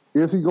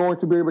 is he going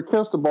to be able to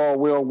catch the ball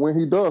well when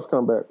he does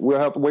come back? We'll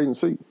have to wait and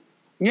see.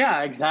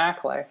 Yeah,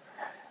 exactly.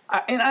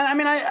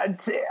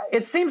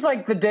 It seems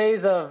like the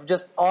days of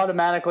just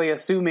automatically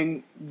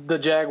assuming the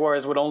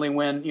Jaguars would only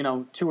win,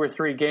 2 or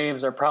 3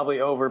 games are probably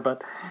over,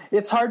 but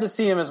it's hard to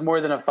see him as more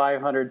than a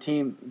 500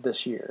 team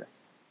this year.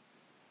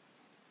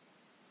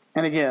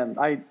 And again,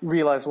 I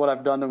realize what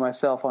I've done to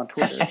myself on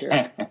Twitter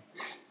here.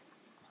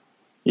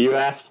 You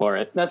asked for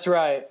it. That's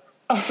right.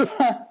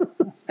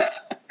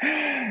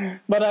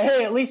 But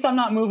hey, at least I'm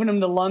not moving him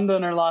to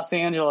London or Los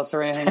Angeles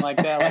or anything like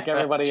that, like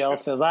everybody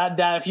else is.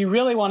 If you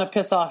really want to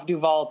piss off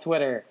Duval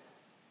Twitter,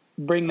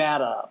 bring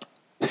that up.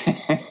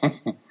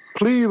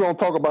 Please don't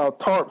talk about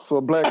tarps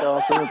or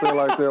blackouts or anything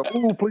like that.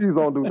 Ooh, please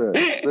don't do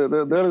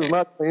that. That is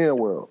not the end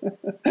well.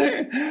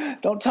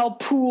 Don't tell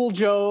pool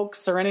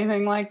jokes or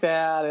anything like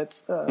that.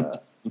 It's,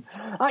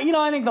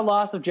 I think the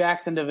loss of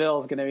Jackson DeVille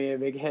is going to be a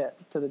big hit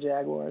to the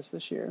Jaguars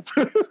this year.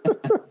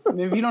 I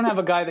mean, if you don't have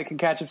a guy that can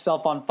catch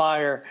himself on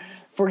fire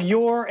for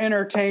your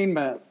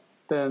entertainment,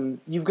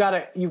 then you've got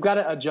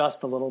to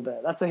adjust a little bit.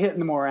 That's a hit in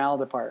the morale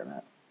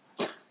department.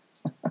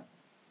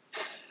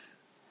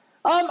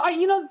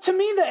 To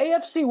me, the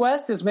AFC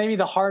West is maybe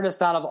the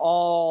hardest out of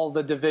all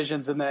the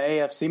divisions in the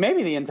AFC,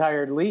 maybe the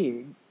entire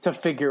league, to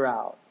figure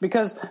out.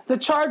 Because the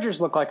Chargers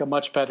look like a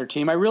much better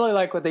team. I really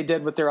like what they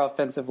did with their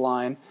offensive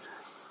line.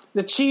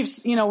 The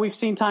Chiefs, we've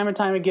seen time and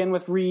time again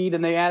with Reed,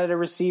 and they added a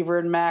receiver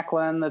in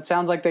Macklin. That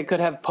sounds like they could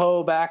have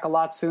Poe back a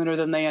lot sooner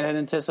than they had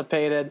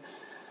anticipated.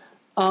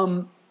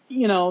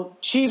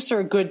 Chiefs are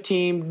a good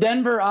team.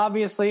 Denver,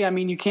 obviously,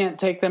 you can't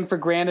take them for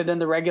granted in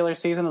the regular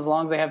season as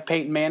long as they have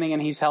Peyton Manning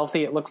and he's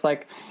healthy. It looks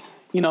like,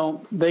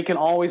 they can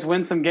always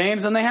win some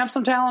games, and they have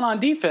some talent on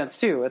defense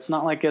too. It's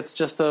not like it's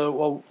just a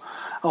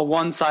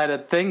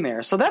one-sided thing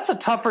there. So that's a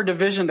tougher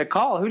division to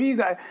call.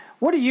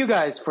 What do you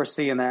guys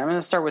foresee in there? I'm going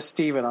to start with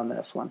Steven on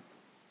this one.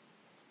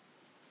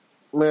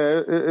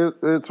 Man,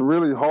 it's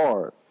really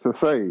hard to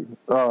say.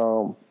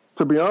 To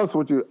be honest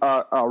with you,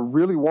 I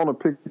really want to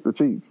pick the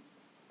Chiefs.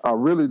 I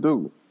really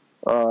do.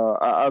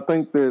 I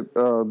think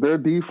that their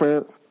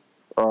defense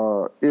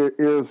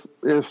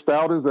is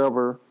stout as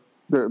ever.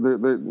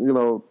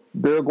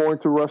 They're going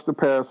to rush the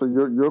passer.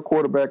 Your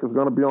quarterback is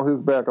going to be on his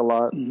back a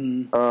lot.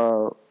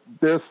 Mm-hmm.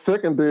 Their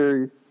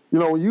secondary,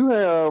 when you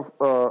have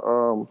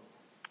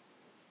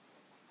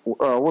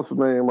what's his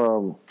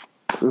name?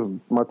 This is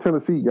my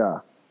Tennessee guy.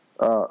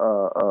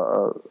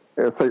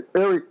 Say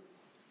Eric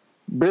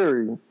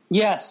Berry.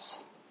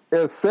 Yes.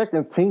 As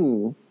second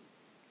team.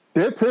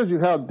 That tells you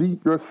how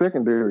deep your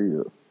secondary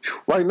is.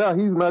 Right now,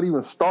 he's not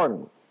even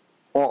starting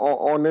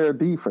on their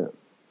defense.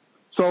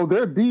 So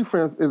their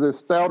defense is as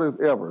stout as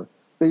ever.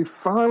 They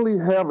finally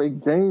have a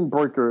game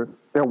breaker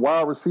at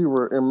wide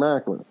receiver in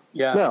Macklin.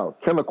 Yeah. Now,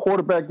 can the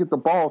quarterback get the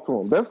ball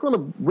to him? That's going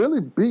to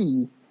really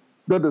be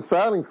the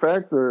deciding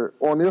factor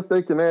on if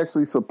they can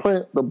actually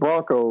supplant the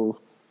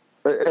Broncos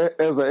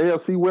as an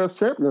AFC West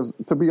champions.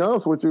 To be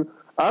honest with you,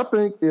 I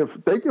think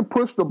if they can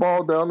push the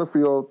ball down the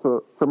field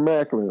to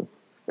Macklin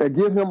and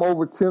get him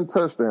over 10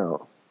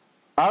 touchdowns,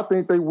 I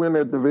think they win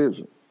that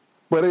division.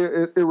 But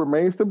it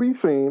remains to be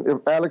seen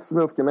if Alex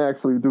Smith can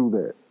actually do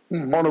that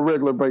on a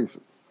regular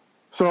basis.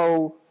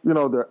 So,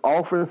 their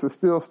offense is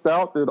still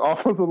stout. Their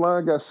offensive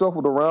line got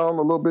shuffled around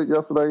a little bit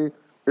yesterday.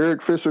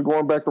 Eric Fisher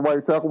going back to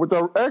right tackle, which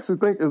I actually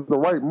think is the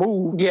right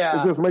move. Yeah.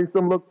 It just makes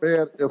them look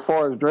bad as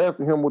far as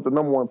drafting him with the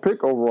number 1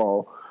 pick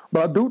overall.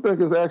 But I do think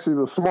it's actually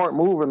the smart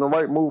move and the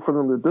right move for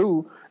them to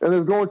do. And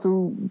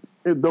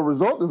the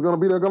result is going to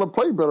be they're going to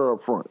play better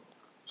up front.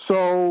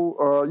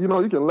 So, you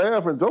can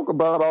laugh and joke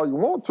about it all you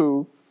want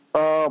to,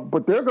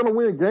 but they're going to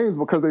win games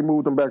because they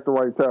moved them back to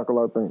right tackle,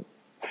 I think.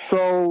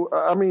 So,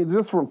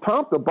 just from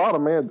top to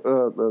bottom, man,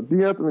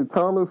 DeAnthony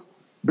Thomas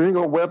being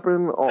a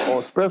weapon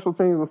on special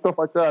teams and stuff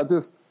like that,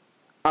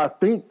 I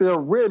think they're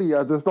ready.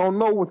 I just don't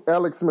know with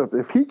Alex Smith.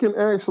 If he can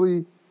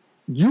actually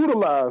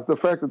utilize the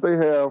fact that they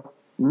have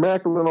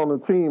Macklin on the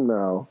team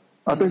now,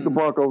 I think the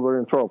Broncos are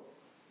in trouble.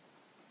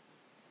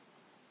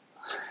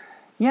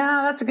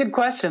 Yeah, that's a good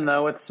question,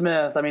 though, with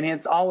Smith.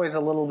 It's always a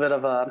little bit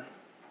of a,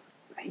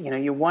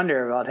 you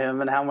wonder about him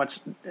and how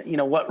much,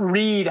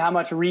 how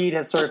much Reed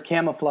has sort of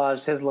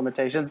camouflaged his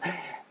limitations.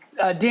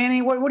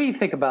 Danny, what do you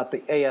think about the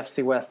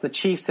AFC West, the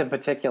Chiefs in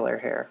particular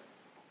here?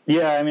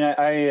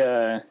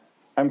 Yeah,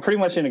 I'm pretty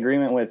much in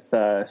agreement with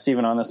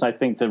Steven on this. I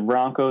think the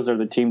Broncos are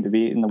the team to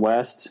beat in the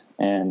West,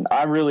 and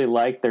I really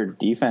like their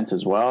defense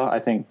as well. I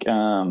think,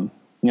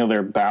 they're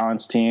a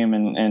balanced team,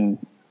 and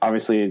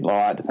obviously a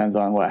lot depends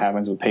on what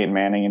happens with Peyton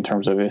Manning in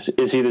terms of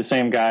is he the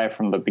same guy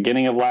from the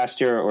beginning of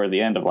last year or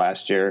the end of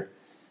last year,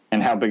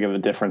 and how big of a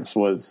difference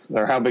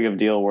how big of a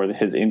deal were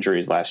his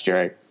injuries last year.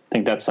 I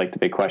think that's the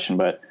big question,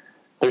 but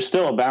they're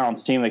still a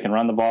balanced team. They can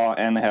run the ball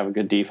and they have a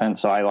good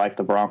defense, so I like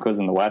the Broncos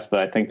in the West, but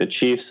I think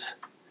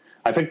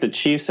I picked the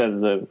Chiefs as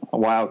the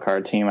wild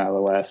card team out of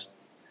the West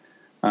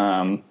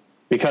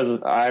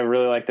because I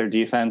really like their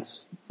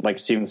defense. Like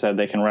Steven said,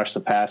 they can rush the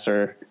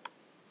passer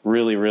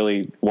really,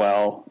 really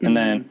well. And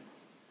then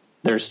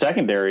their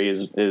secondary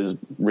is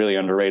really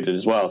underrated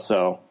as well.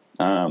 So,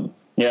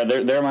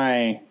 they're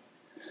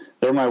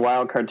my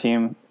wild card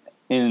team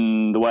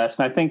in the West.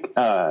 And I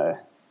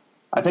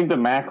think the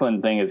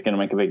Macklin thing is going to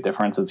make a big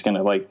difference. It's going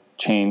to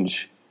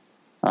change.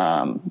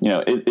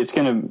 It's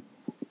going to.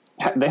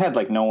 They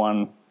had no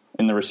one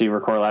in the receiver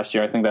core last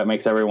year. I think that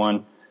makes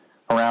everyone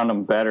around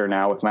him better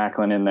now with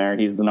Macklin in there.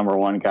 He's the number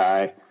 1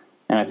 guy,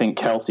 and I think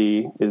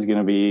Kelsey is going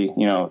to be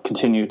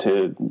continue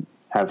to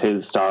have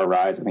his star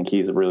rise. I think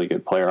he's a really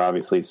good player,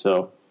 obviously.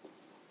 So,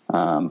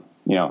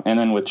 and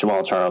then with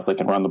Jamal Charles, they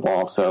can run the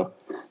ball. So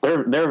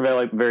they're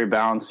very, very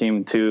balanced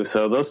team too.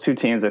 So those two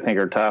teams I think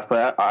are tough.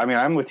 But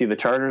I'm with you. The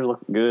Chargers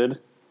look good.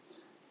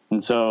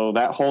 And so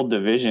that whole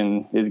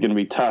division is going to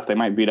be tough. They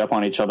might beat up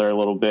on each other a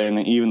little bit, and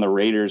even the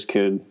Raiders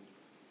could,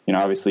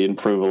 obviously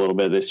improve a little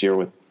bit this year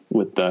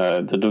with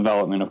the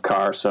development of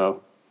Carr.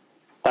 So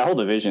that whole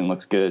division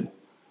looks good.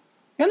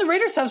 And the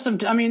Raiders have some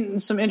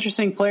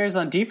interesting players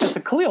on defense.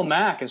 And Khalil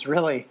Mack has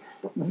really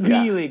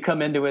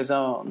come into his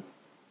own.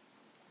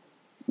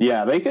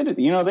 Yeah, they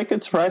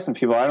could surprise some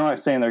people. I'm not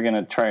saying they're going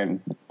to try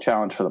and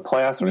challenge for the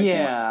playoffs or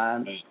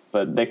anything,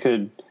 but they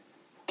could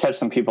catch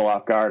some people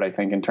off guard, I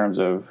think, in terms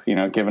of,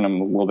 giving them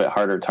a little bit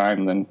harder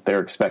time than they're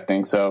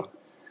expecting. So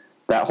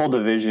that whole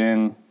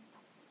division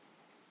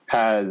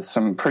has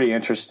some pretty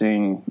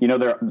interesting,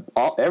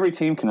 every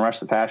team can rush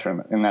the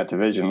passer in that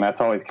division.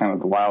 That's always kind of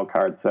the wild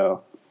card.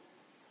 So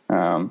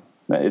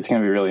it's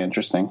going to be really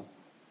interesting.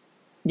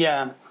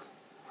 Yeah.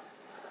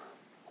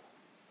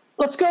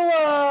 Let's go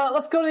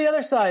to the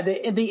other side,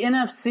 the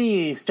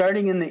NFC,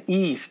 starting in the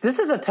East. This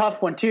is a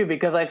tough one, too,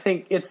 because I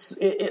think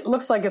it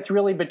looks like it's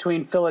really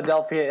between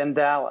Philadelphia and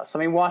Dallas. I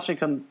mean,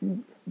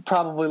 Washington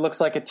probably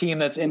looks like a team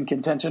that's in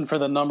contention for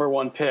the number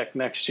 1 pick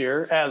next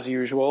year, as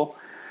usual.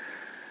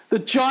 The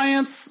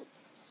Giants,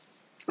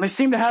 they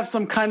seem to have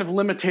some kind of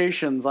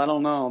limitations. I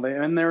don't know.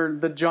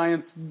 The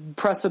Giants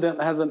precedent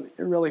hasn't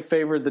really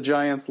favored the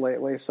Giants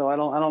lately, so I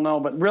don't know.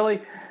 But really,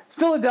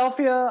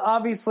 Philadelphia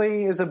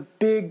obviously is a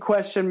big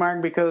question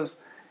mark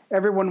because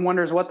everyone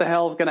wonders what the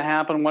hell is going to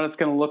happen, what it's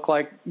going to look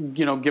like,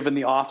 given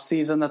the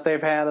offseason that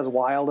they've had, as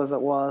wild as it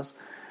was.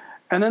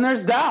 And then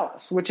there's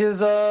Dallas, which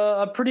is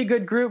a pretty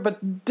good group,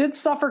 but did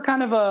suffer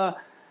kind of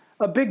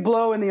a big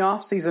blow in the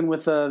offseason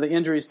with the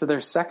injuries to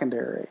their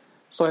secondary.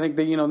 So I think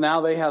that now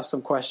they have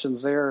some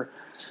questions there,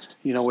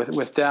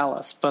 with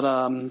Dallas. But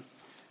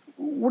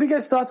what are you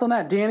guys' thoughts on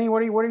that, Danny?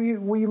 When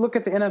you look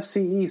at the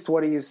NFC East,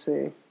 what do you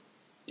see?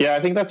 Yeah, I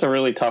think that's a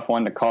really tough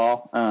one to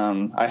call.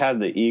 I had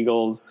the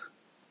Eagles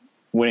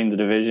winning the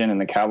division and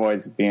the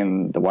Cowboys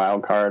being the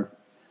wild card.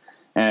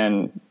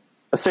 And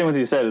the same with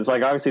you said, it's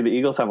like obviously the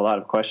Eagles have a lot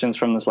of questions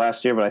from this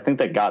last year, but I think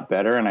they got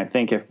better. And I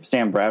think if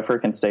Sam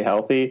Bradford can stay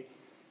healthy,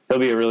 he'll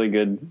be a really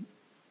good,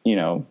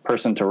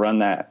 person to run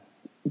that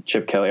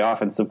Chip Kelly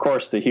offense. Of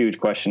course, the huge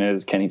question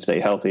is, can he stay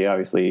healthy?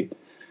 Obviously,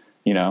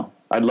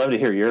 I'd love to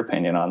hear your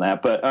opinion on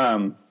that. But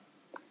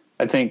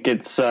I think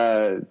it's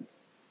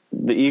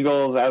the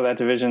Eagles out of that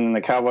division and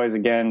the Cowboys,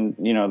 again,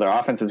 their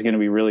offense is going to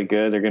be really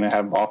good. They're going to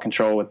have ball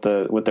control with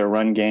their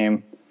run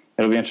game.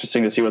 It'll be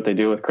interesting to see what they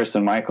do with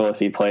Christian Michael if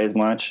he plays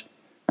much.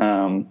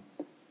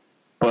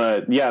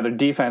 But, yeah, their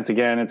defense,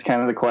 again, it's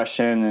kind of the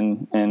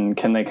question, and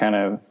can they kind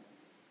of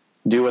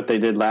do what they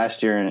did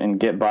last year and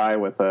get by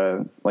with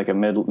a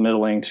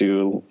middling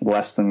to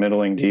less than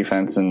middling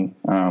defense. And,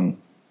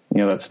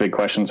 that's a big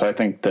question. So I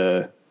think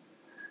I'm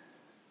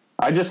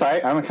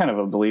a kind of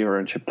a believer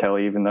in Chip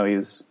Kelly, even though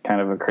he's kind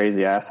of a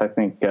crazy ass. I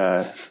think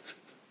they're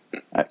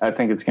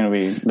going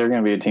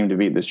to be a team to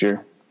beat this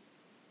year.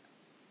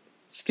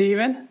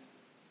 Steven?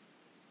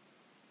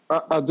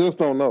 I just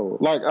don't know.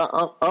 Like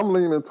I'm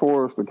leaning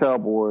towards the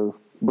Cowboys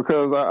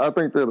because I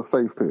think they're the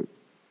safe pick.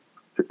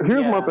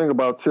 Here's my thing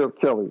about Chip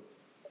Kelly.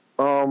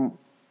 And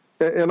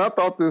I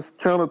thought this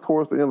counted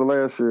towards the end of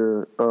last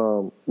year.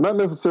 Not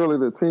necessarily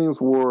that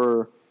teams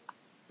were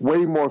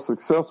way more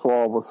successful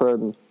all of a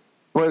sudden,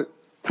 but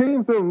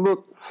teams didn't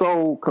look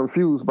so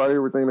confused by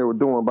everything they were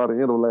doing by the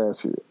end of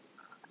last year.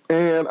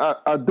 And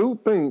I do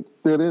think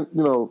that,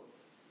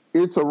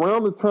 it's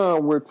around the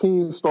time where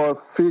teams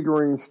start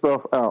figuring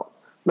stuff out.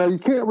 Now, you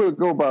can't really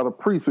go by the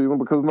preseason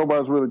because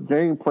nobody's really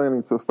game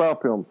planning to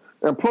stop him.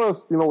 And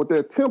plus, with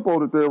that tempo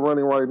that they're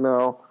running right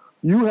now,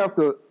 you have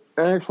to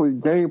actually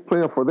game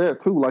plan for that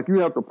too. Like you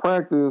have to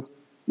practice,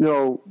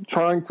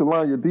 trying to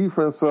line your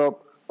defense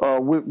up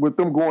with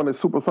them going at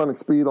supersonic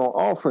speed on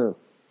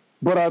offense.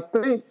 But I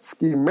think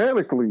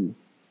schematically,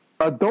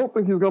 I don't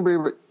think he's going to be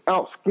able to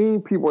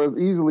out-scheme people as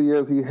easily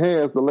as he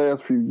has the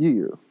last few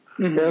years.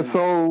 Mm-hmm. And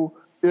so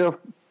if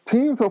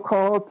teams have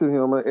called to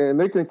him and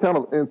they can kind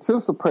of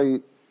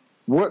anticipate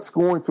what's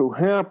going to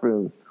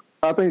happen,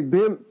 I think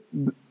then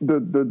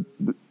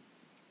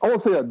I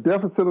won't say a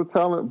deficit of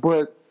talent,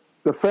 but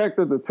the fact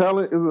that the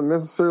talent isn't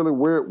necessarily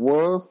where it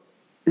was,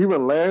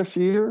 even last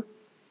year,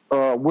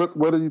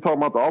 whether you're talking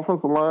about the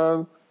offensive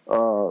line,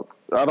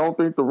 I don't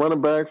think the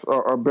running backs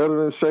are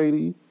better than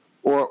Shady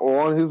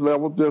or on his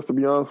level, just to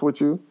be honest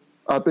with you.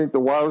 I think the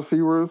wide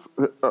receivers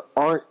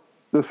aren't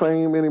the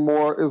same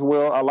anymore as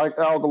well. I like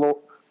Al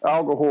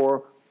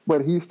Gahor,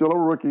 but he's still a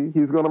rookie.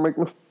 He's going to make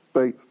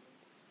mistakes.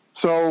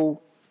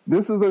 So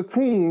this is a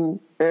team,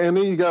 and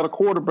then you got a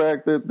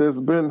quarterback that's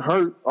been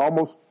hurt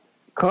almost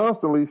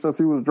constantly since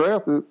he was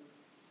drafted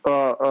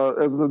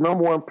as the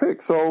number 1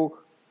 pick. So,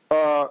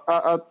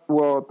 I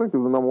think it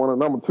was the number 1 or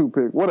number 2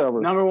 pick,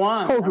 whatever. Number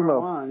 1. Close number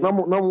enough. 1, yeah.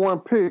 Number 1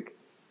 pick.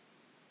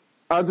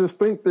 I just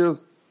think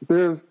there's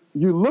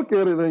you look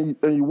at it and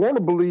you want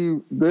to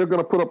believe they're going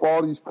to put up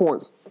all these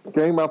points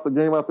game after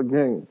game after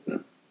game.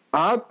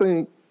 I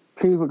think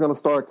teams are going to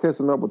start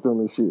catching up with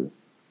them this year.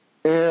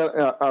 And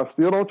I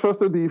still don't trust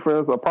the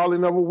defense. I probably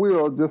never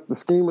will. Just the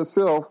scheme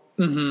itself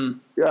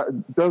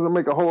doesn't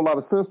make a whole lot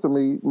of sense to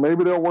me.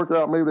 Maybe they'll work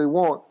out, maybe they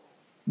won't.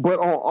 But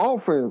on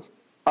offense,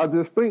 I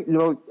just think,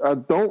 I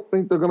don't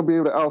think they're going to be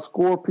able to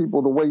outscore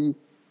people the way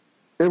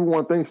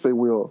everyone thinks they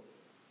will.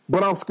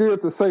 But I'm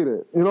scared to say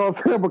that. You know what I'm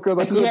saying? Because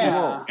I could be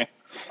wrong.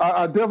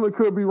 I definitely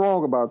could be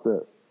wrong about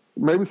that.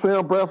 Maybe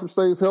Sam Bradford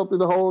stays healthy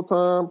the whole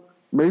time.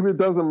 Maybe it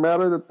doesn't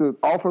matter that the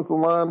offensive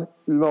line,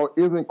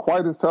 isn't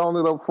quite as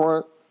talented up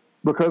front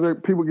because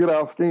people get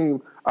out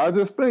schemed. I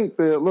just think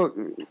that, look,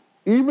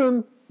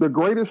 even the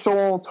greatest show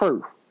on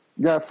turf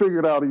got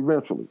figured out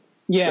eventually.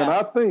 Yeah. And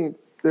I think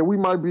that we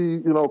might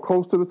be,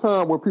 close to the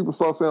time where people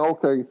start saying,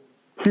 okay,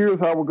 here's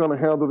how we're going to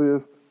handle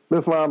this.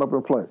 Let's line up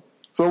and play.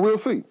 So we'll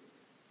see.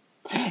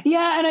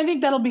 Yeah, and I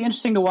think that'll be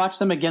interesting to watch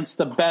them against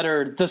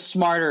the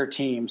smarter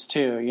teams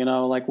too.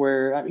 Like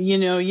where,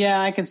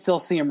 I can still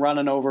see them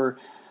running over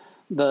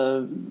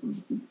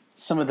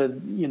some of the,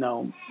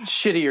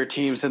 shittier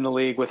teams in the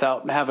league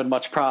without having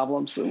much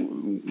problems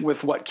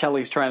with what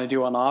Kelly's trying to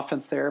do on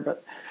offense there.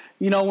 But,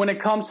 when it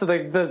comes to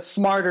the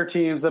smarter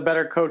teams, the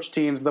better coach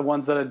teams, the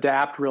ones that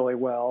adapt really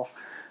well,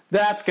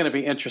 that's going to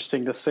be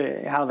interesting to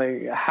see how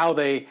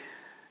they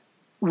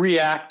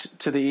react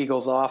to the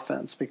Eagles'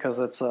 offense, because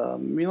it's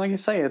like you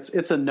say,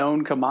 it's a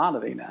known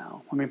commodity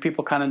now. I mean,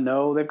 people kind of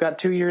know. They've got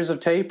 2 years of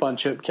tape on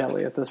Chip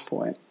Kelly at this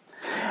point.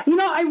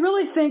 I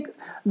really think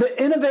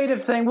the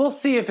innovative thing, we'll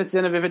see if it's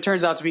if it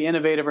turns out to be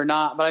innovative or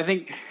not, but I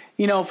think,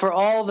 for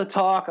all the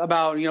talk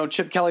about,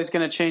 Chip Kelly's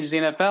going to change the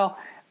NFL,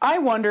 I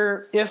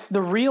wonder if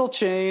the real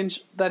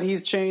change that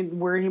he's changed,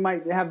 where he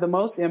might have the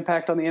most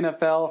impact on the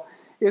NFL,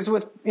 is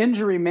with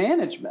injury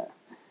management.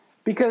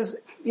 Because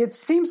it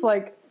seems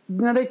like,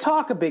 they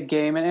talk a big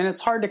game, and it's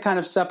hard to kind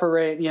of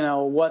separate,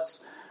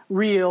 what's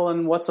real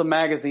and what's a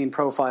magazine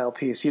profile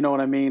piece. You know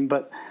what I mean?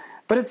 But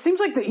it seems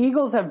like the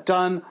Eagles have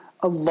done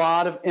a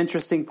lot of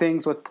interesting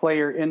things with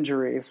player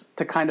injuries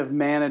to kind of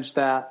manage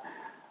that.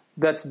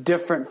 That's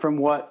different from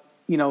what,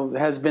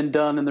 has been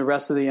done in the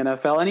rest of the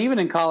NFL, and even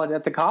in college,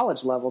 at the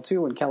college level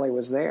too, when Kelly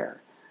was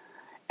there.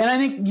 And I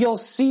think you'll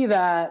see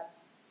that,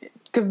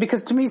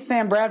 because to me,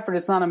 Sam Bradford,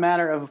 it's not a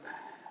matter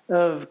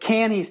of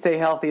can he stay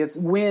healthy, it's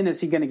when is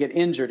he going to get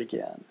injured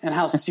again, and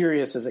how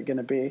serious is it going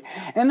to be.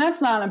 And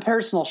that's not a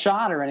personal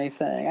shot or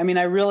anything. I mean,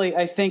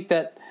 I think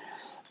that,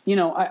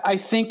 I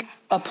think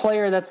a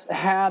player that's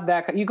had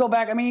that, you go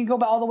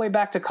all the way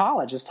back to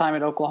college, his time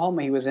at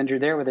Oklahoma, he was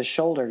injured there with his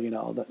shoulder,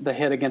 the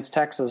hit against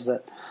Texas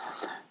that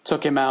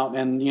took him out,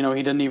 and, he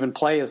didn't even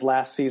play his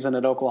last season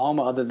at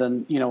Oklahoma other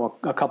than,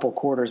 a couple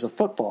quarters of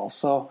football.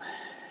 So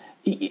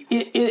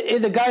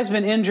the guy's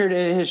been injured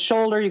in his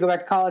shoulder. You go back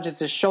to college, it's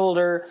his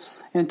shoulder.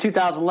 In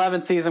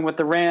 2011 season with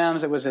the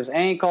Rams, it was his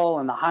ankle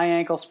and the high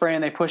ankle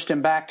sprain. They pushed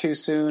him back too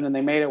soon, and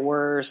they made it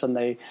worse, and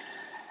they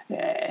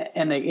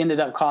ended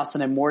up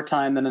costing him more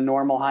time than a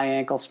normal high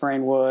ankle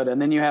sprain would.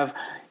 And then you have,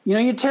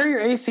 you tear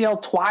your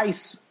ACL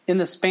twice in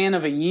the span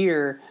of a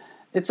year.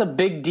 It's a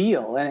big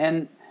deal,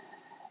 and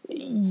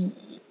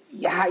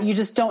you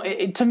just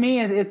don't. To me,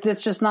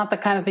 it's just not the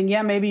kind of thing.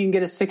 Yeah, maybe you can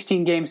get a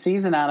 16-game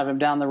season out of him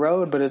down the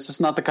road, but it's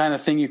just not the kind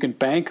of thing you can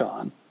bank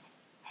on.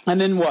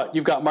 And then what?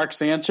 You've got Mark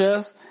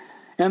Sanchez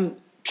and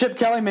Chip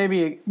Kelly,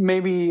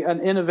 maybe an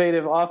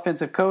innovative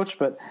offensive coach,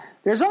 but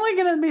there's only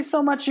going to be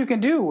so much you can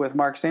do with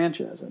Mark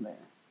Sanchez in there.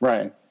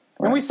 Right.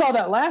 And we saw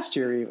that last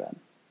year even.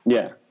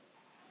 Yeah.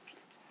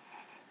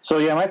 So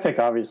yeah, my pick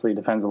obviously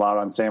depends a lot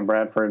on Sam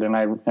Bradford,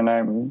 and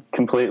I'm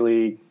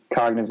completely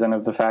cognizant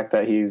of the fact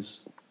that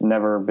he's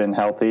never been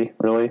healthy,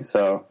 really.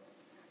 So,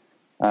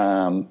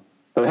 but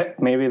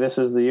heck, maybe this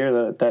is the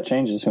year that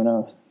changes. Who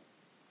knows?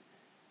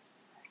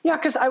 Yeah,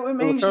 because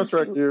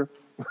contract year.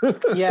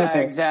 Yeah,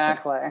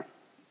 exactly.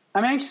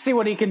 I'm anxious to see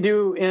what he can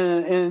do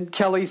in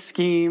Kelly's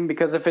scheme,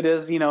 because if it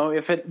is,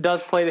 if it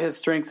does play to his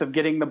strengths of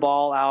getting the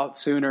ball out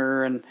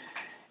sooner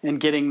and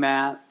getting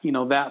that,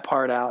 that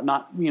part out,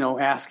 not,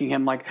 asking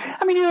him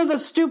the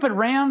stupid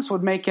Rams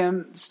would make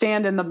him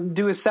stand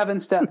do a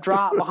 7-step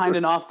drop behind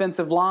an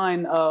offensive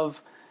line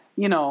of,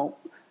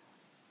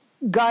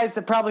 guys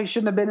that probably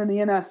shouldn't have been in the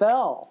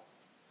NFL.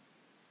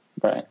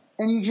 Right.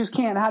 And you just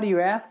can't. How do you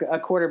ask a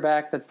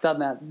quarterback that's done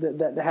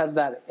that has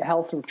that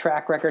health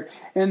track record,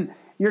 and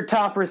your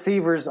top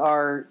receivers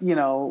are,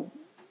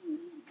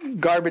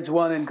 garbage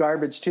 1 and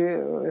garbage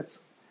 2?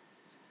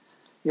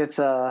 It's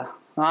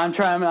I'm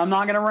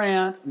not going to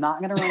rant.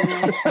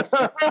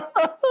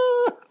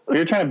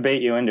 We're trying to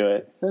bait you into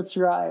it. That's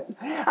right.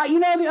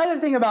 The other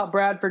thing about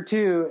Bradford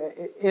too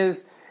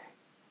is,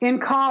 in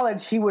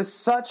college he was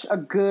such a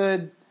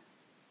good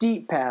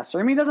deep passer.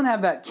 I mean, he doesn't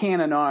have that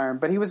cannon arm,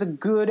 but he was a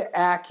good,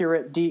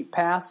 accurate, deep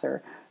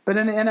passer. But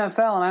in the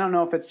NFL, and I don't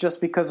know if it's just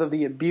because of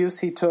the abuse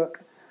he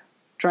took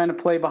trying to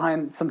play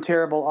behind some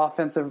terrible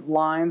offensive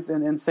lines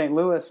in St.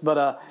 Louis,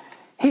 but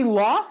he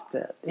lost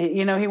it.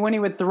 When he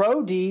would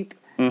throw deep,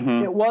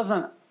 it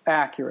wasn't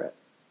accurate.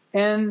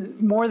 And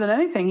more than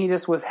anything, he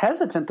just was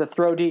hesitant to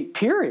throw deep,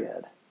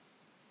 period.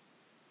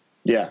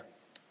 Yeah.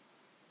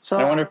 So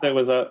I wonder if that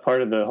was a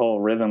part of the whole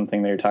rhythm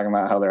thing that you're talking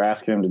about, how they're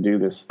asking him to do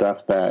this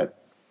stuff that,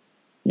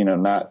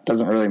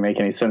 doesn't really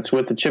make any sense.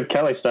 With the Chip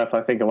Kelly stuff,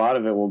 I think a lot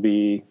of it will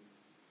be,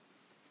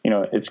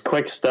 it's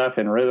quick stuff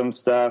and rhythm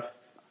stuff,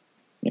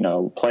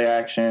 play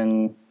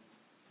action.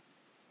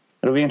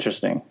 It'll be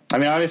interesting. I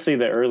mean, obviously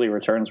the early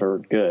returns were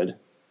good,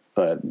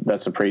 but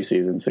that's the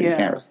preseason, so you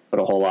can't put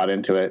a whole lot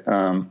into it.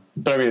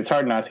 But I mean, it's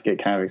hard not to get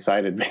kind of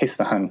excited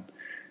based on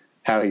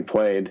how he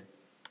played,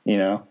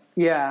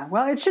 Yeah,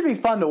 well, it should be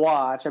fun to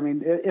watch. I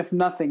mean, if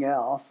nothing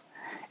else.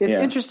 It's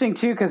interesting,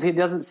 too, because he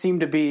doesn't seem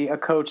to be a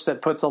coach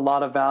that puts a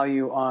lot of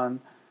value on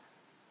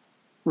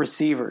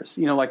receivers,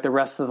 like the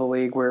rest of the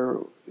league, where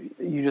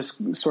you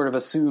just sort of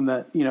assume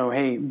that,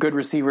 hey, good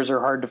receivers are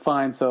hard to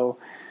find, so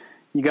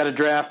you got to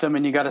draft them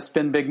and you got to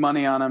spend big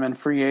money on them in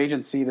free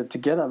agency to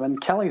get them.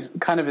 And Kelly's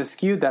kind of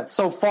eschewed that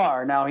so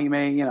far. Now he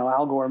may,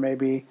 Al Gore may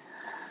be,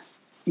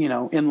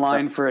 in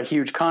line for a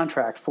huge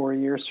contract 4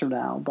 years from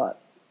now, but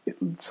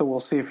so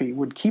we'll see if he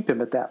would keep him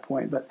at that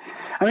point. But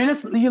I mean,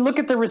 you look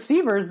at the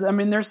receivers. I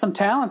mean, there's some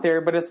talent there,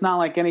 but it's not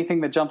like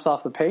anything that jumps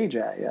off the page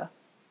at you.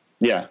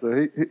 Yeah,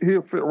 so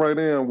he'll fit right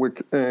in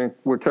with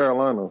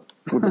Carolina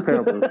with the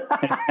Panthers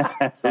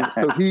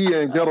because he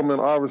and Gettleman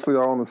obviously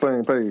are on the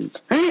same page.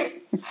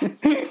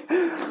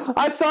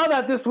 I saw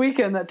that this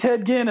weekend that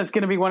Ted Ginn is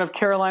going to be one of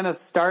Carolina's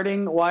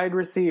starting wide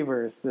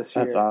receivers this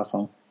year. That's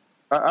awesome.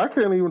 I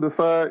can't even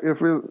decide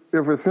if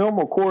it's him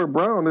or Corey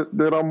Brown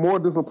that I'm more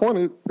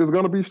disappointed is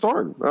going to be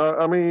starting.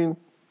 I mean,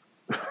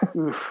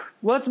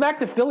 well, it's back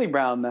to Philly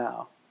Brown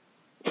now.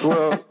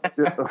 Well,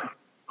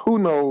 who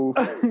knows?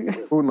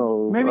 Who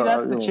knows? Maybe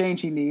that's the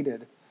change he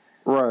needed.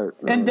 Right.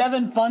 And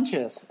Devin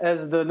Funchess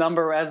as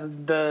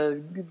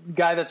the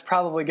guy that's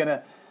probably going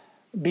to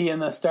be in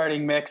the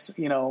starting mix,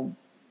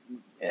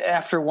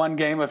 after one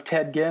game of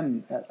Ted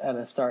Ginn in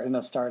a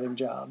starting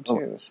job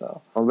too.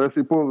 So unless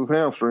he pulls his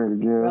hamstring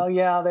again. Well,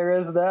 yeah, there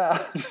is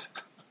that.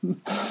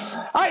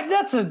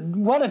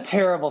 What a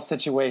terrible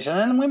situation,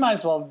 and we might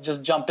as well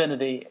just jump into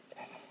the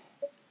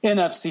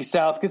NFC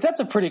South because that's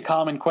a pretty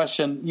common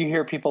question you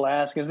hear people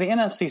ask: is the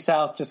NFC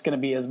South just going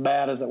to be as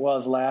bad as it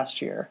was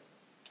last year?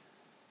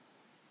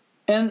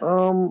 And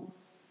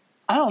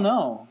I don't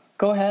know.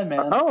 Go ahead,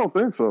 man. I don't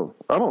think so.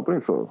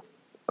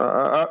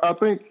 I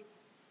think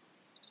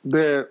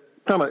that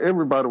kind of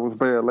everybody was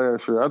bad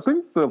last year. I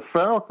think the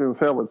Falcons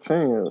have a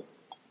chance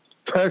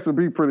to actually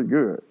be pretty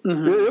good.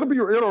 Mm-hmm.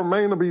 It'll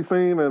remain to be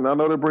seen, and I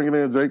know they're bringing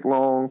in Jake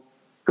Long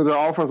because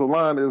their offensive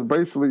line is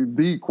basically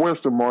the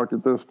question mark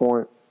at this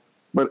point.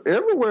 But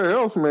everywhere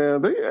else,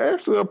 man, they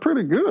actually are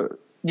pretty good.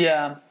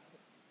 Yeah.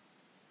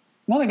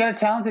 Well, they got a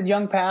talented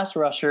young pass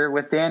rusher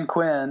with Dan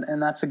Quinn, and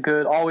that's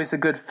always a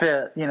good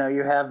fit.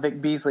 You have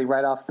Vic Beasley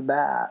right off the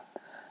bat.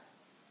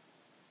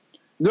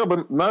 Yeah,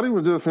 but not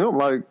even just him.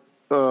 Like,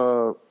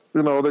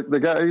 they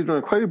got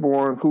Adrian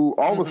Claiborne, who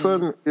all of a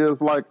sudden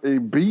is like a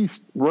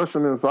beast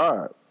rushing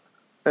inside.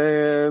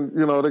 And,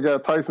 they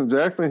got Tyson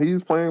Jackson.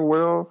 He's playing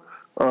well.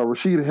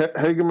 Rashid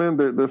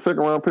Hageman, the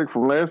second-round pick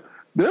from last.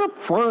 Their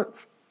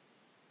front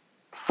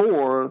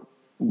four,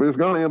 but it's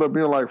going to end up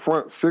being like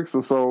front six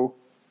or so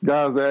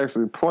guys that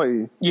actually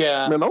play.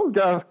 Yeah. Man, those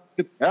guys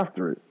get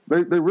after it.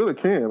 They really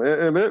can.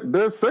 And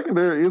their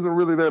secondary isn't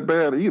really that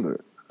bad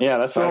either. Yeah,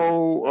 that's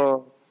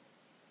so.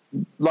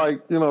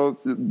 They're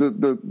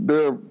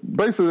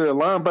basically their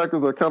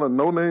linebackers are kind of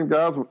no-name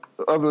guys,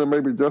 other than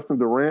maybe Justin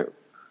Durant.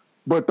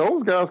 But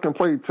those guys can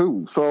play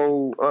too.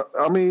 So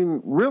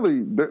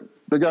really,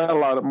 they got a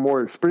lot of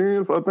more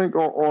experience. I think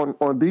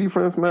on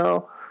defense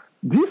now.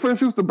 Defense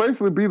used to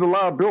basically be the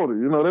liability.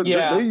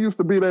 They used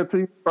to be that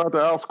team trying to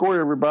outscore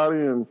everybody,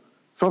 and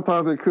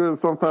sometimes they could,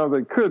 sometimes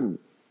they couldn't.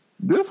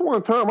 This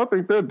one time, I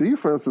think their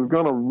defense is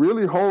going to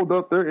really hold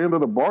up their end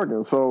of the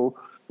bargain. So.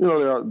 They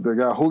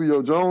got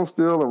Julio Jones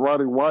still and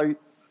Roddy White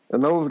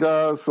and those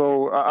guys.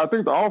 So I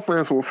think the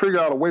offense will figure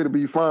out a way to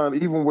be fine,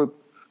 even with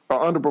an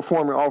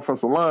underperforming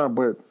offensive line.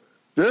 But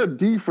their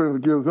defense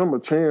gives them a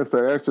chance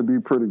to actually be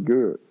pretty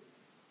good.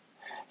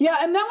 Yeah,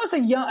 and that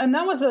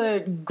was a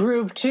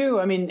group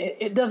too. I mean,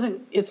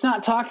 it's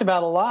not talked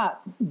about a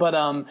lot, but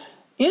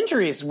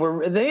injuries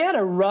they had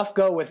a rough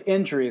go with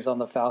injuries on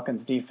the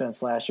Falcons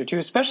defense last year too,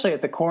 especially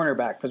at the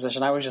cornerback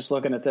position. I was just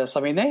looking at this.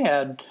 I mean, they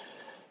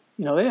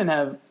didn't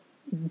have.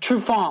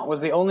 Trufant was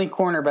the only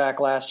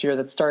cornerback last year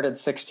that started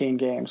 16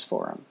 games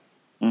for him.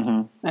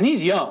 Mm-hmm. And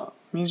he's young.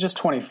 He's just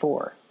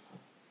 24.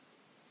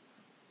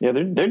 Yeah,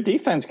 their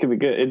defense could be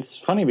good. It's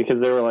funny because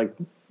they were like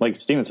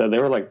Steven said, they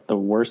were like the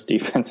worst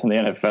defense in the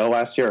NFL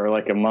last year, or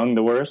like among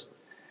the worst.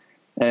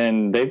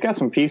 And they've got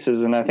some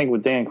pieces, and I think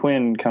with Dan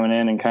Quinn coming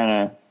in and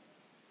kind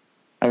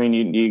of,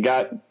 you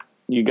got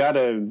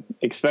to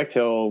expect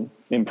he'll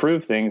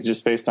improve things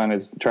just based on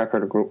his track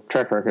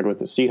record with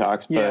the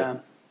Seahawks.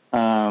 But,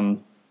 yeah.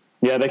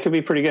 Yeah, they could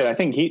be pretty good. I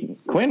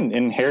think Quinn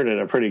inherited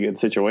a pretty good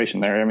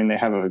situation there. I mean, they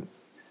have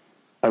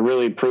a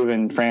really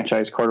proven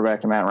franchise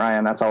quarterback in Matt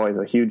Ryan. That's always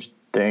a huge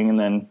thing. And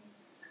then,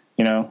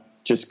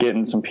 just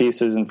getting some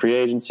pieces in free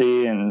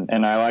agency, and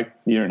I like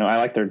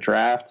their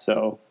draft.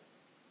 So,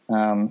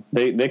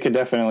 they could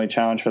definitely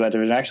challenge for that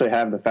division. I actually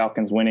have the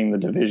Falcons winning the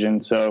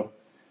division, so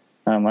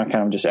I'm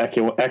kind of just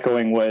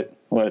echoing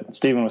what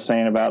Steven was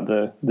saying about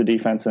the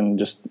defense and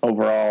just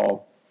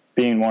overall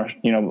being more,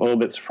 a little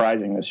bit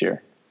surprising this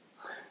year.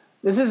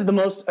 This is the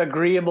most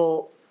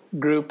agreeable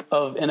group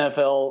of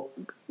NFL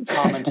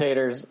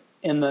commentators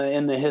in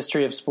the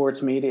history of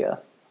sports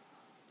media.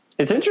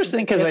 It's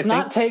interesting because there's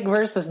no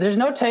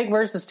take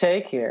versus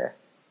take here.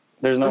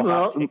 There's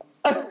no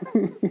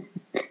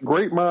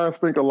great minds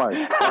think alike.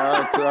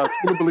 I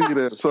still believe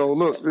that. So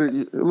look,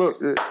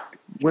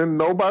 when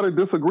nobody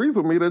disagrees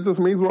with me, that just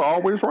means we're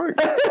always right.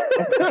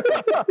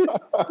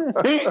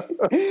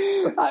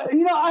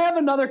 I have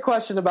another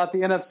question about the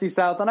NFC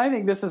South, and I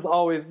think this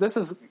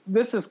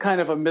is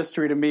kind of a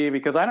mystery to me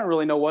because I don't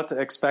really know what to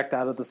expect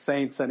out of the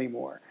Saints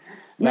anymore.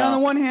 Now, on the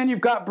one hand,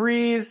 you've got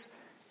Breeze.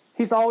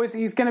 He's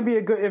going to be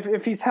a good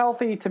if he's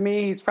healthy. To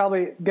me, he's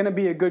probably going to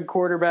be a good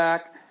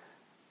quarterback,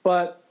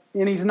 and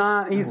he's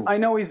not. I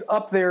know he's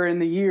up there in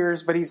the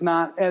years, but he's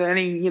not at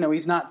any.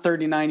 He's not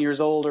 39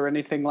 years old or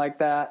anything like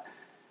that.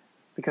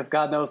 Because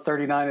God knows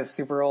 39 is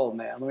super old,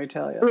 man. Let me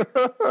tell you.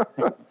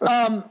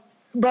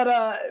 But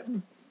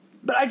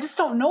I just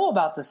don't know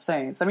about the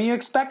Saints. I mean, you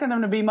expected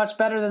them to be much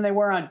better than they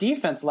were on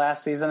defense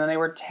last season, and they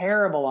were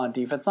terrible on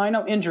defense. Now, I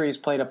know injuries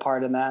played a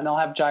part in that, and they'll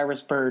have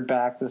Jairus Byrd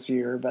back this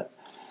year. But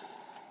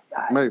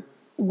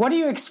what do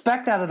you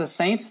expect out of the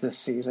Saints this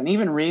season,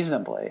 even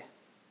reasonably?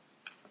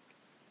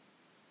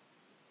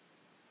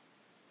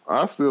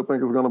 I still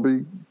think it's going to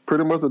be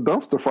pretty much a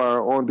dumpster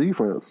fire on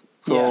defense.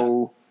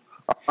 So. Yeah.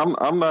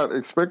 I'm not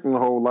expecting a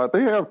whole lot.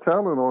 They have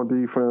talent on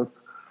defense.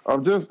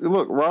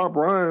 Rob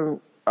Ryan,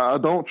 I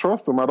don't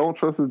trust him. I don't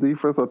trust his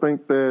defense. I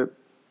think that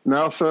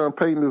now Sean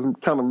Payton is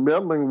kind of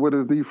meddling with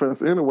his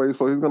defense anyway,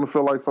 so he's going to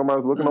feel like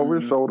somebody's looking over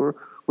his shoulder,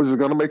 which is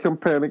going to make him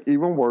panic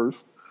even worse.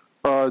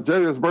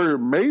 Jairus Byrd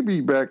may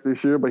be back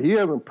this year, but he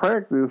hasn't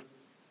practiced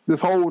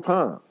this whole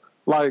time.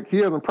 Like, he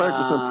hasn't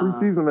practiced in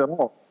preseason at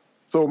all.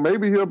 So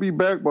maybe he'll be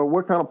back, but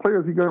what kind of player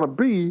is he going to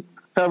be,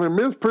 having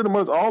missed pretty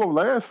much all of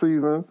last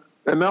season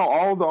and now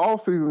all of the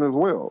offseason as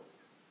well.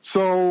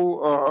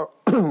 So,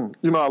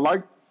 I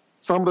like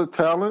some of the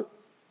talent,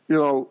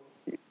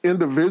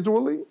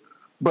 individually.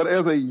 But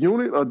as a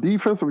unit, a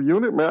defensive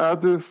unit, man,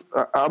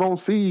 I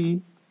don't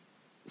see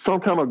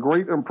some kind of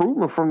great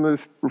improvement from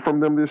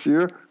them this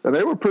year. And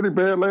they were pretty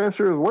bad last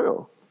year as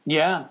well.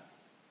 Yeah.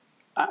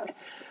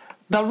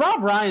 The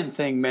Rob Ryan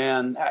thing,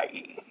 man,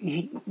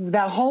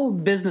 that whole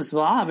business,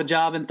 I'll have a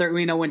job in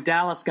 30, when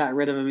Dallas got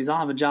rid of him, I'll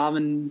have a job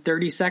in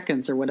 30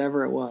 seconds or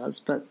whatever it was.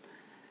 But,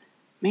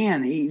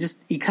 man, he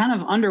kind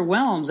of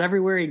underwhelms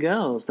everywhere he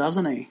goes,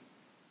 doesn't he?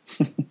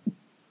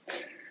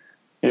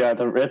 Yeah,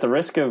 at the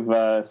risk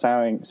of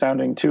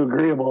sounding too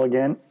agreeable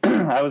again,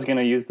 I was going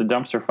to use the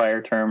dumpster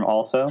fire term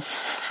also.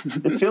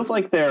 It feels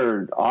like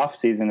their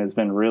off-season has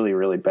been really,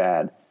 really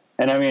bad.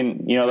 And, I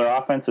mean, their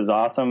offense is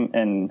awesome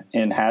and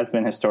has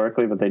been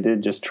historically, but they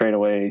did just trade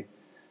away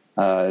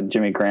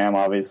Jimmy Graham,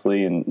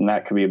 obviously, and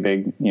that could be a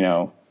big,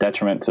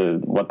 detriment to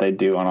what they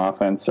do on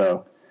offense.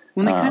 So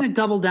when they kind of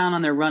doubled down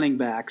on their running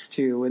backs,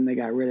 too, when they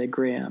got rid of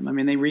Graham. I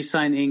mean, they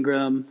re-signed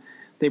Ingram.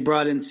 They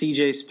brought in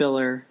C.J.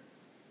 Spiller.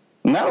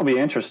 And that will be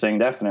interesting,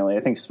 definitely.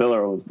 I think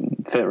Spiller will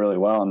fit really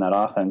well in that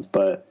offense.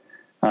 But,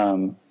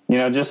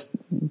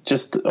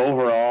 just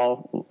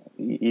overall,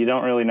 you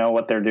don't really know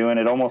what they're doing.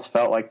 It almost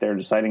felt like they're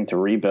deciding to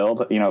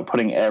rebuild,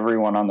 putting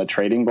everyone on the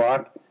trading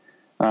block.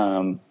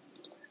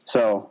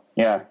 So,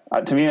 yeah,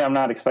 to me, I'm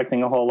not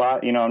expecting a whole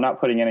lot. I'm not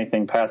putting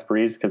anything past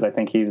Breeze because I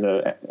think he's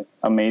an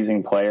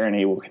amazing player and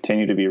he will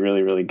continue to be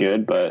really, really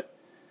good. But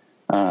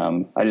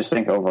I just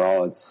think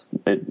overall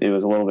it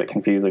was a little bit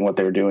confusing what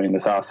they were doing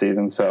this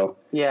offseason. So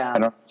yeah, I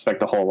don't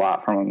expect a whole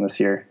lot from them this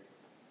year.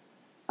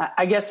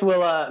 I guess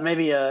we'll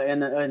maybe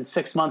in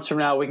 6 months from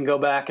now we can go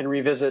back and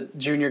revisit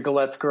Junior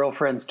Galette's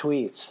girlfriend's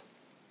tweets.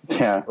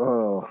 Yeah.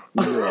 Oh,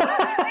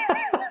 yeah.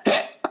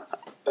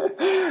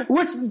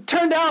 Which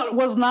turned out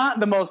was not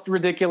the most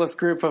ridiculous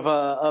group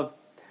of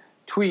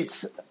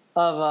tweets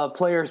of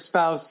player,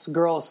 spouse,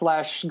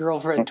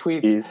 girl/girlfriend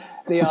tweets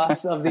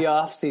of the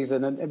off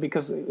season, and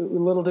because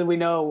little did we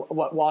know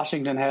what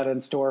Washington had in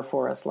store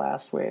for us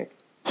last week.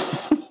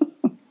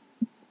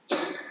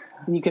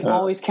 And you can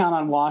always count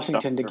on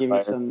Washington to give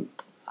you some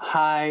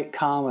high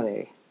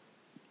comedy.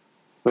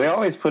 They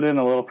always put in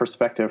a little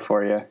perspective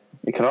for you.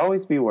 It could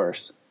always be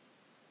worse.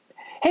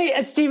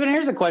 Hey, Steven,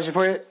 here's a question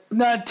for you.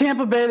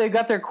 Tampa Bay, they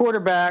got their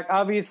quarterback.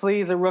 Obviously,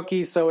 he's a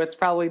rookie, so it's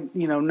probably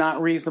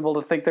not reasonable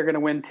to think they're going to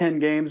win 10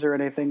 games or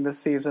anything this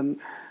season.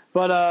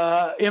 But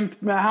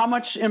how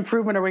much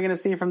improvement are we going to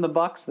see from the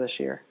Bucs this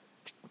year?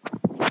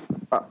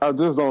 I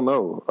just don't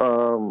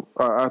know.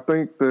 I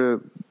think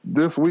that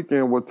this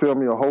weekend will tell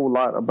me a whole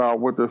lot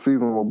about what their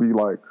season will be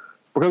like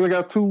because they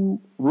got two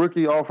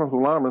rookie offensive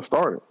linemen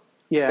starting.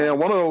 Yeah. And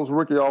one of those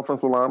rookie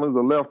offensive linemen,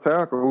 the left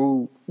tackle,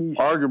 who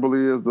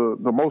arguably is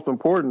the most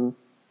important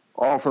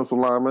offensive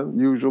lineman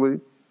usually,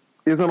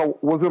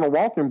 was in a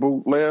walking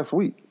boot last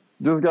week.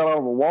 Just got out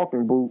of a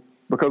walking boot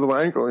because of an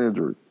ankle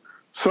injury.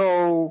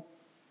 So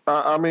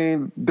I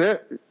mean,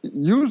 that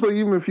usually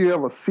even if you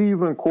have a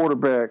seasoned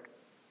quarterback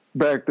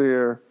back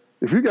there,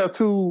 if you got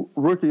two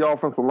rookie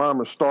offensive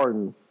linemen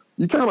starting,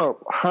 you kind of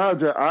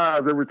hide your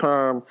eyes every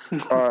time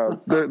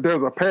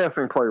there's a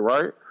passing play,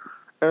 right?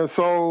 And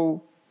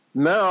so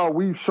now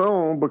we've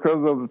shown,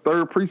 because of the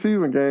third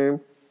preseason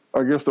game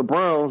against the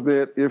Browns,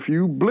 that if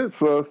you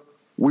blitz us,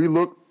 we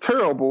look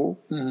terrible.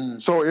 Mm-hmm.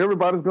 So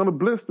everybody's going to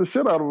blitz the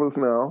shit out of us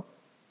now.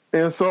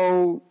 And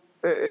so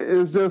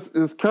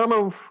it's kind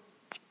of,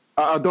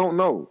 I don't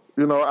know.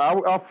 You know,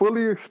 I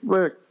fully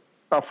expect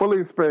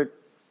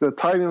the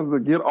Titans to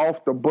get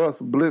off the bus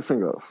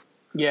blitzing us.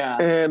 Yeah.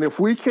 And if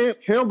we can't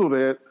handle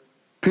that,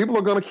 people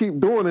are going to keep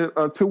doing it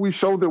until we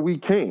show that we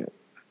can.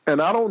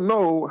 And I don't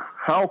know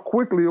how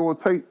quickly it will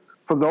take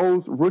for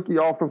those rookie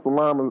offensive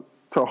linemen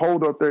to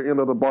hold up their end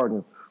of the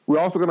bargain. We're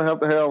also going to have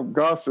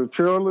Gosher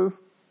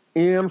Cherilus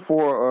in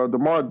for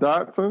DeMar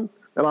Dotson.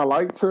 And I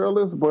like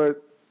Cherilus,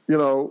 but, you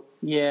know.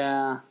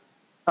 Yeah.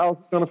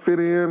 How's it going to fit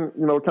in?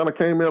 You know, kind of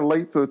came in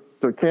late to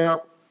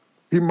camp.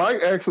 He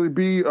might actually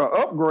be an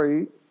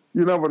upgrade.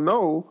 You never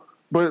know.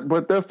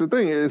 But that's the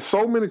thing. There's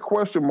so many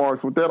question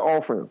marks with that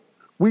offense.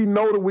 We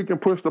know that we can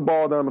push the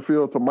ball down the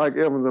field to Mike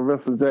Evans and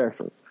Vincent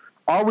Jackson.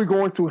 Are we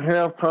going to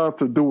have time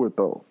to do it,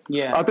 though?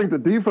 Yeah. I think the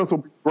defense will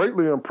be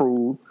greatly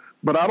improved,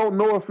 but I don't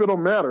know if it'll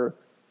matter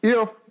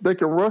if they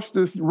can rush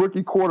this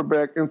rookie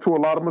quarterback into a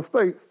lot of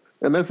mistakes,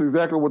 and that's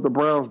exactly what the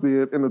Browns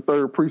did in the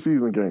third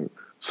preseason game.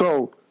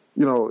 So,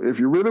 you know, if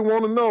you really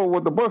want to know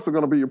what the Bucs are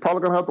going to be, you're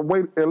probably going to have to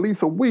wait at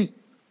least a week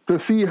to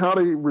see how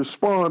they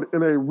respond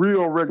in a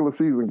real regular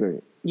season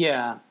game.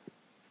 Yeah.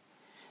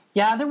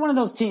 Yeah, they're one of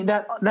those teams,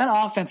 that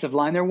offensive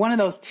line, they're one of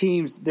those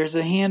teams, there's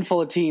a handful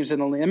of teams in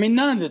the league. I mean,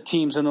 none of the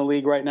teams in the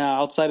league right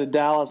now, outside of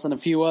Dallas and a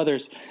few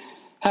others,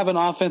 have an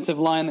offensive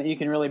line that you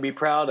can really be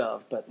proud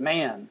of. But,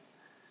 man,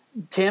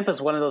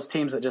 Tampa's one of those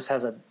teams that just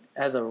has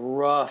a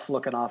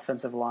rough-looking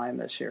offensive line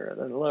this year.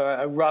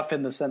 Rough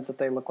in the sense that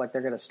they look like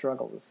they're going to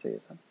struggle this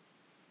season.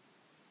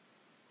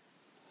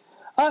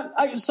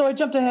 So I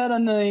jumped ahead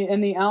in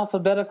the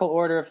alphabetical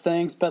order of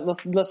things, but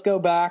let's go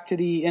back to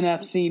the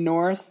NFC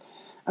North.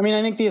 I mean,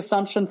 I think the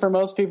assumption for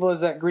most people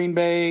is that Green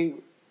Bay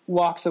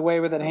walks away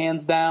with it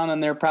hands down,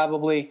 and they're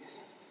probably,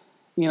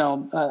 you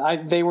know,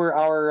 they were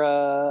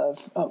our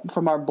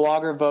from our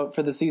blogger vote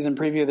for the season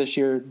preview this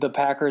year. The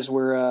Packers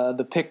were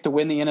the pick to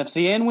win the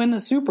NFC and win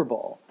the Super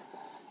Bowl,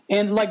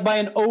 and like by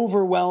an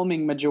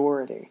overwhelming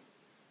majority.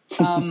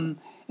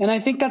 And I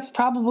think that's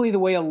probably the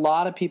way a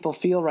lot of people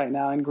feel right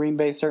now. And Green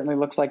Bay certainly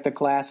looks like the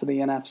class of the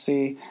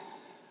NFC.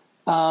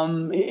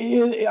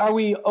 Are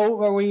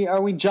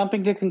we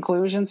jumping to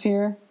conclusions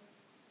here?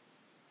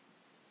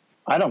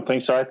 I don't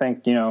think so. I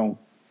think, you know,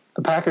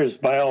 the Packers,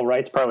 by all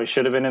rights, probably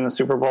should have been in the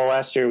Super Bowl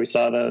last year. We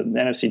saw the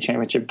NFC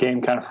Championship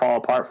game kind of fall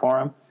apart for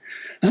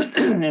them.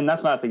 And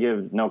that's not to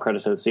give no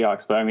credit to the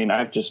Seahawks, but I mean,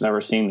 I've just never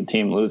seen the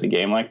team lose a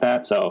game like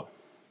that. So,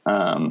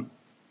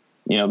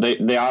 you know,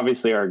 they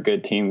obviously are a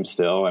good team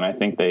still, and I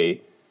think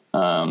they,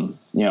 you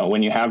know,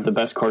 when you have the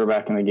best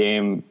quarterback in the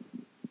game,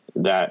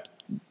 that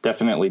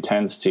definitely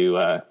tends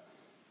to,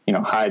 you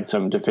know, hide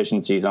some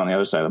deficiencies on the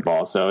other side of the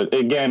ball. So,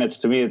 again,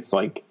 to me, it's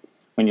like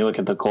when you look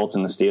at the Colts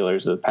and the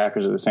Steelers, the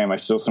Packers are the same. I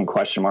still some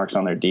question marks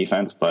on their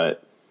defense,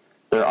 but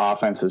their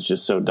offense is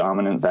just so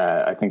dominant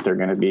that I think they're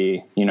going to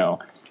be, you know,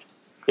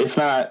 if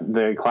not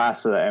the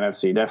class of the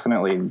NFC,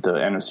 definitely the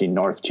NFC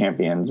North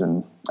champions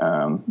and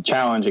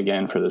challenge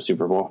again for the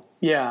Super Bowl.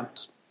 Yeah.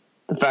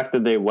 The fact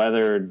that they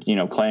weathered, you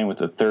know, playing with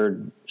the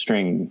third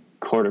string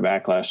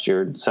quarterback last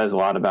year says a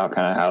lot about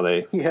kind of how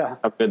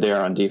good they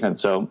are on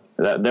defense. So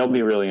they'll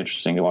be really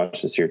interesting to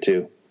watch this year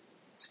too.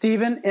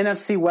 Steven,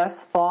 NFC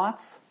West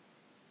thoughts?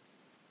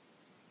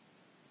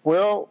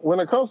 Well, when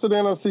it comes to the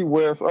NFC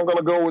West, I'm going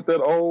to go with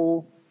that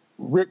old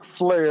Ric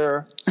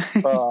Flair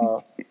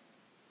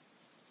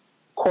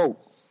quote.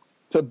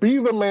 To be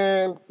the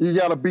man, you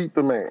got to beat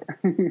the man.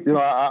 You know,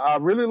 I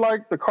really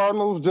like the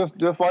Cardinals,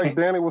 just like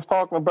Danny was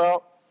talking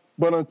about.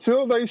 But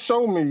until they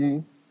show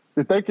me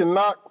that they can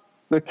knock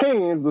the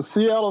Kings, the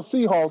Seattle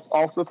Seahawks,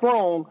 off the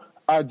throne,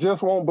 I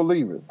just won't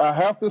believe it. I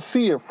have to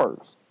see it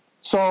first.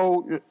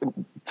 So,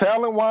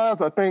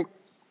 talent-wise, I think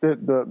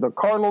that the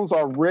Cardinals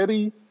are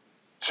ready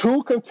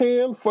to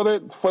contend for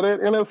that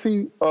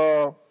NFC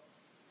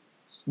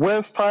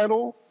West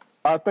title.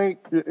 I think,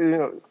 you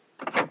know,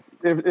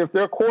 if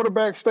their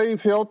quarterback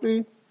stays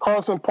healthy,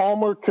 Carson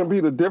Palmer can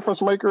be the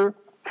difference maker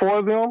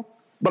for them.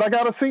 But I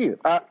got to see it.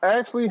 I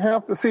actually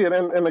have to see it.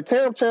 And the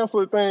Cam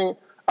Chancellor thing,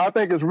 I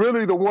think, is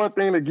really the one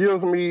thing that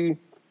gives me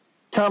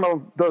kind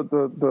of the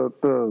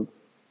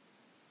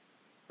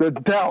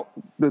doubt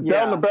in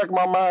the back of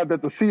my mind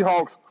that the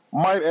Seahawks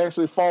might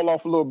actually fall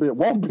off a little bit.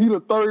 Won't be the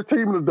third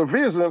team in the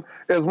division,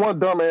 as one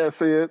dumbass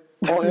said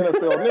on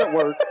NFL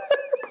Network.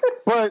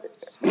 But,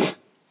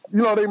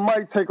 you know, they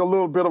might take a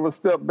little bit of a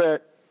step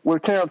back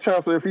with Cam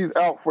Chancellor if he's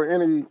out for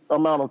any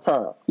amount of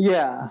time.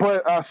 Yeah.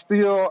 But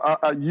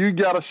you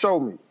got to show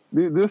me.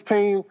 This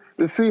team,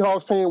 the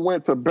Seahawks team,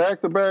 went to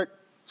back-to-back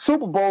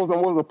Super Bowls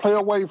and was a play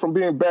away from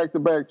being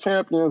back-to-back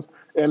champions.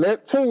 And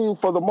that team,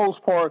 for the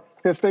most part,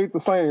 has stayed the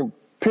same.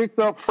 Picked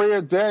up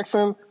Fred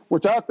Jackson,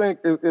 which I think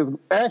is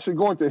actually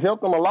going to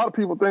help them. A lot of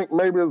people think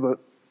maybe it's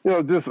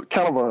just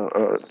kind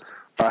of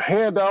a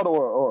handout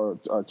or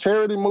a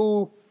charity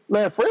move.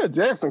 Man, Fred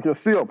Jackson can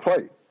still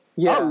play.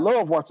 Yeah. I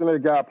love watching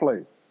that guy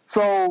play.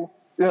 So,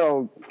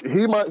 he'll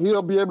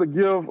be able to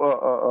give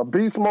a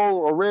beast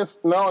mode a rest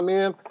now and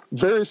then.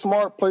 Very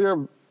smart player,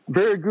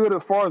 very good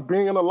as far as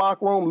being in the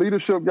locker room,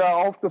 leadership guy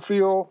off the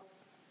field.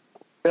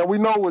 And we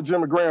know what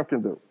Jimmy Graham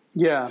can do.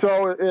 Yeah.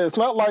 So it's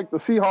not like the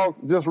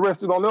Seahawks just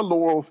rested on their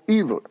laurels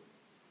either.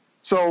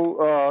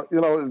 So,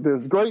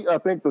 it's great. I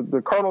think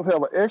the Cardinals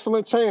have an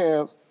excellent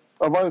chance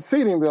of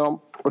unseating them,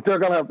 but they're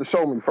going to have to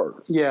show me first.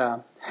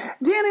 Yeah.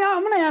 Danny,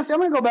 I'm going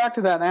to go back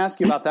to that and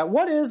ask you about that.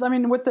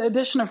 With the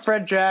addition of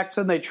Fred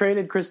Jackson, they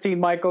traded Christine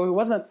Michael, who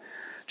wasn't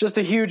just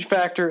a huge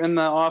factor in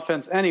the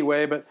offense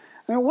anyway, but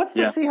what's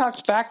the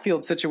Seahawks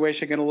backfield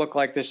situation going to look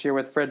like this year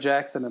with Fred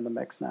Jackson in the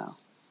mix now?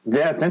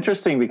 Yeah, it's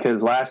interesting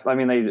because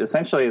they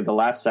essentially at the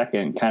last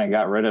second kind of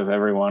got rid of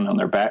everyone on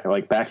their back,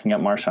 like backing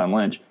up Marshawn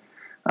Lynch.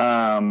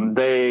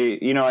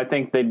 I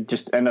think they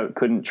just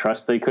couldn't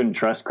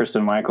trust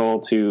Christine Michael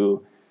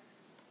to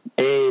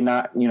A,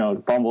 not,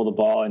 fumble the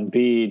ball, and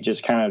B,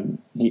 just kind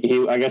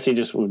of, I guess he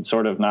just would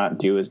sort of not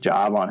do his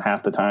job on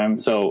half the time.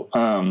 So,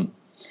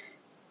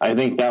 I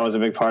think that was a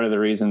big part of the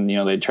reason,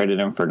 they traded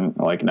him for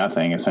like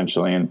nothing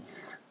essentially. And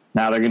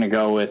now they're going to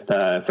go with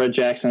Fred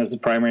Jackson as the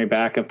primary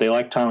backup. They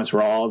like Thomas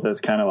Rawls as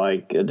kind of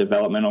like a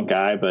developmental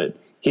guy, but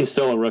he's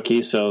still a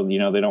rookie, so they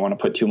don't want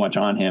to put too much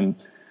on him.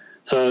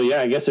 So yeah,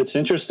 I guess it's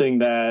interesting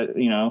that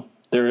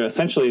they're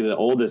essentially the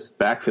oldest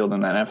backfield in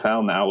the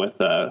NFL now with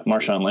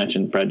Marshawn Lynch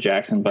and Fred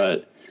Jackson.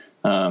 But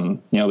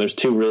there's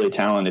two really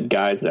talented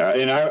guys there,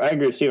 and I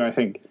agree with you. I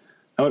think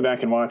I went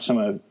back and watched some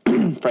of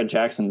Fred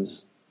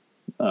Jackson's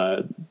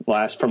from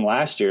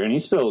last year, and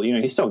he's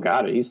still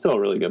got it. He's still a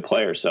really good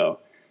player. So.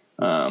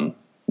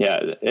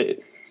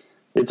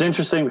 It's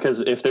interesting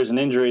because if there's an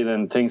injury,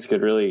 then things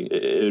could really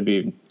it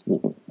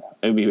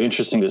would be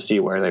interesting to see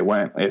where they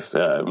went if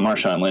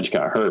Marshawn Lynch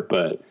got hurt.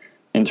 But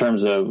in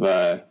terms of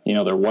their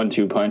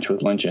 1-2 punch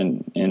with Lynch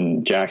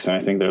and Jackson, I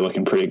think they're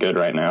looking pretty good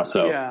right now.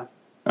 So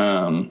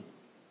it'll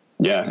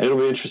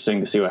be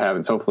interesting to see what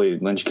happens. Hopefully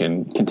Lynch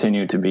can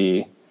continue to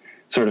be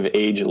sort of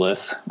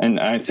ageless,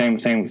 and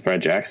same with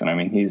Fred Jackson. I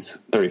mean,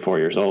 he's 34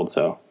 years old,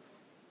 so.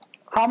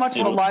 How much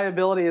of a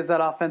liability is that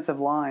offensive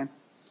line?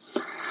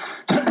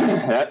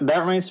 That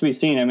remains to be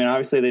seen. I mean,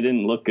 obviously they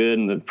didn't look good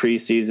in the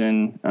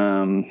preseason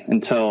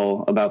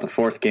until about the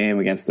fourth game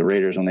against the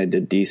Raiders when they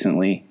did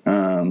decently.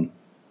 But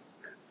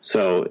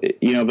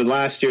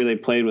last year they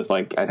played with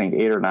I think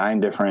 8 or 9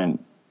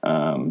 different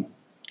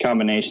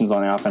combinations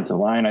on the offensive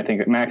line. I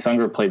think Max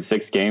Unger played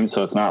 6 games,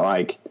 so it's not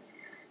like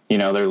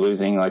they're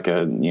losing like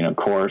a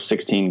core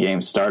 16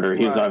 game starter.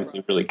 He was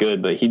obviously really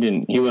good, but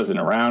he wasn't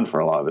around for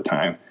a lot of the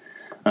time.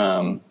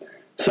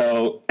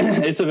 So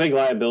it's a big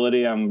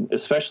liability. I'm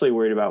especially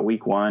worried about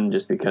week 1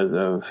 just because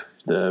of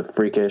the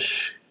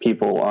freakish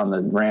people on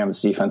the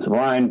Rams defensive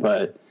line.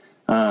 But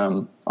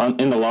in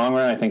the long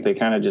run, I think they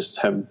kind of just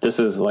this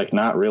is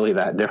not really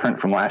that different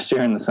from last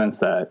year in the sense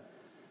that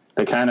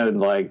they kind of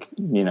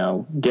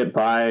get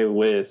by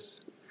with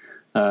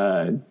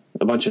a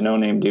bunch of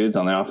no-name dudes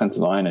on the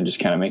offensive line and just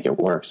kind of make it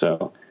work.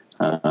 So,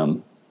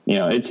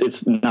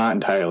 it's not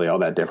entirely all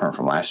that different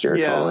from last year.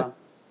 Yeah. Totally.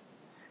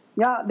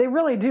 Yeah, they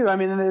really do. I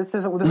mean, this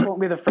won't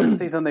be the first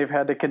season they've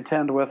had to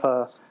contend with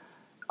an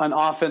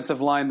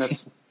offensive line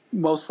that's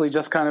mostly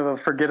just kind of a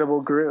forgettable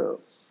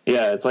group.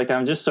 Yeah, it's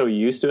I'm just so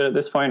used to it at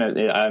this point.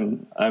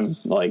 I'm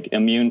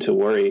immune to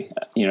worry,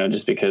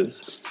 just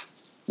because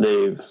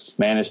they've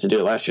managed to do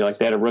it last year.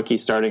 They had a rookie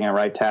starting at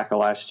right tackle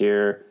last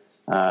year.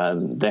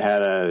 They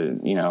had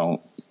a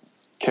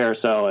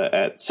carousel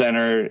at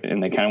center,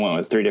 and they kind of went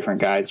with 3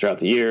 different guys throughout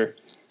the year.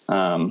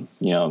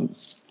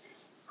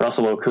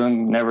 Russell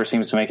Okung never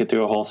seems to make it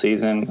through a whole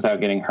season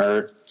without getting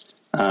hurt.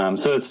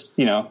 So it's,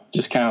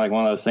 just kind of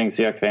one of those things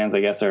Seahawks fans,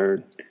 I guess,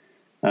 are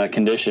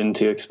conditioned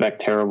to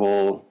expect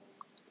terrible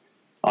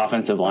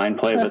offensive line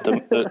play. But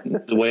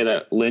the way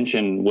that Lynch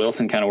and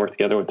Wilson kind of worked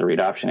together with the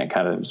read option, it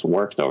kind of just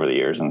worked over the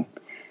years. And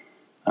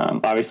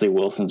obviously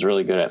Wilson's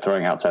really good at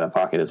throwing outside the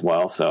pocket as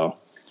well. So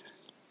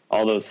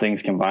all those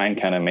things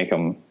combined kind of make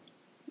them,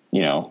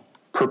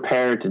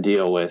 prepared to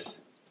deal with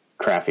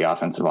crappy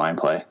offensive line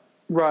play.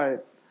 Right.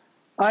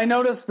 I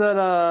noticed that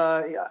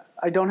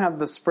I don't have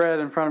the spread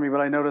in front of me, but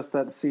I noticed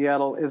that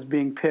Seattle is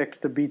being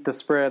picked to beat the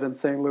spread in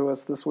St.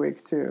 Louis this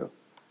week too.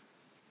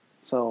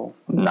 So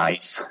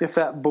nice. If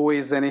that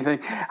buoys anything,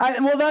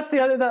 that's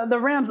the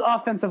Rams'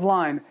 offensive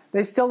line.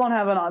 They still don't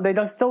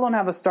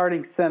have a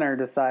starting center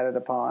decided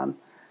upon,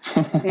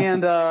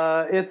 and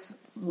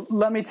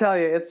let me tell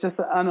you, it's just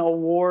an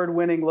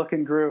award-winning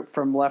looking group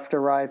from left to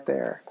right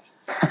there.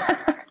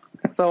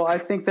 So I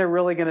think they're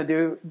really going to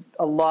do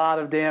a lot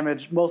of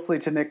damage, mostly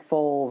to Nick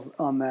Foles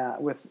on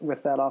that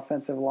with that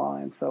offensive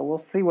line. So we'll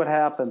see what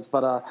happens.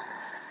 But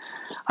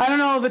I don't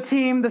know.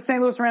 The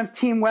St. Louis Rams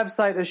team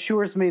website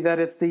assures me that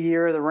it's the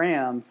year of the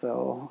Rams,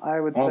 so I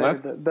would say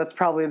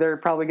they're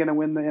probably going to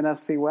win the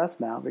NFC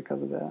West now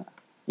because of that.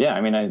 Yeah,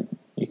 I mean,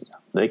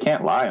 they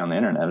can't lie on the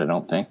internet, I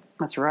don't think.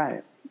 That's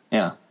right.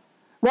 Yeah.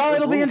 Well,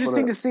 it'll be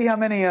interesting to see how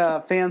many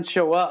fans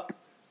show up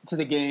to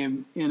the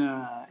game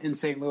in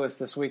St. Louis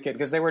this weekend,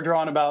 because they were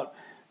drawing about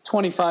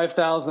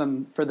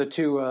 25,000 for the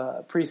two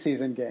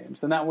preseason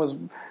games, and that was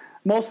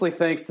mostly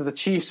thanks to the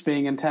Chiefs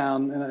being in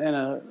town in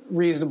a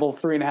reasonable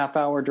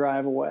 3.5-hour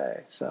drive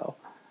away. So,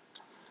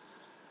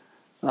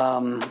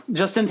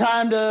 just in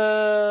time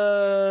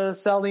to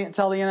tell the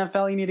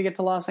NFL you need to get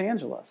to Los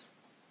Angeles.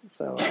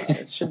 So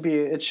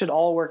it should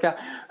all work out.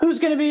 Who's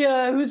going to be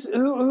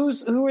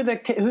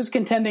who's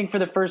contending for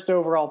the first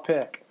overall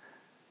pick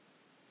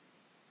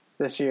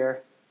this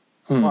year?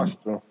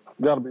 Washington.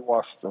 Got to be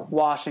Washington.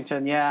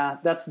 Washington, yeah,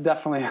 that's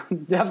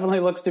definitely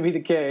looks to be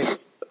the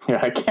case. Yeah,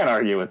 I can't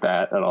argue with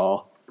that at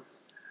all.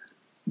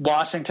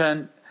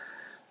 Washington,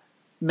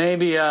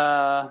 maybe.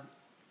 Yeah,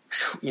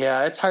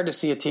 it's hard to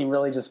see a team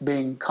really just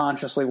being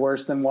consciously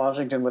worse than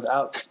Washington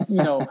without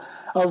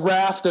a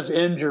raft of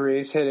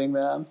injuries hitting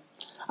them.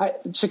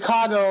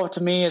 Chicago,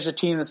 to me, is a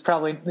team that's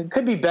probably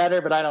could be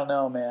better, but I don't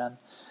know, man.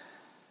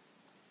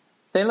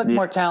 They look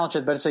more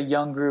talented, but it's a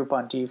young group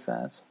on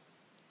defense.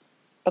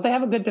 But they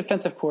have a good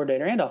defensive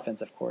coordinator and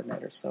offensive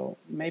coordinator, so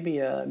maybe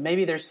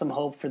there's some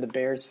hope for the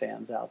Bears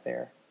fans out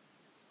there.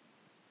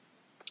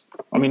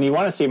 I mean, you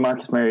want to see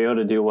Marcus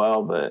Mariota do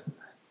well, but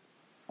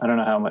I don't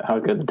know how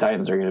good the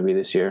Titans are going to be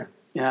this year.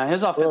 Yeah,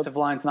 his offensive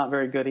line's not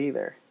very good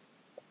either.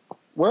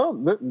 Well,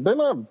 they're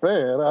not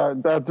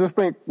bad. I just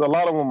think a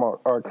lot of them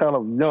are kind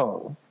of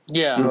young.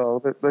 Yeah.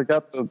 They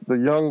got the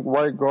young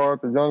right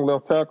guard, the young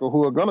left tackle,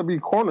 who are going to be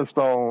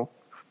cornerstones.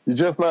 You're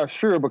just not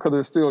sure because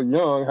they're still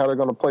young how they're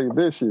going to play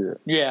this year.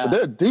 Yeah. But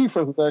their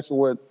defense is actually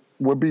what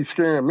would be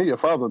scaring me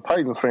if I was a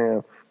Titans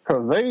fan,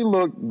 because they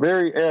look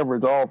very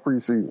average all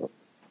preseason.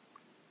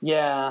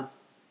 Yeah.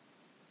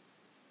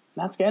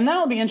 That's good. And that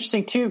would be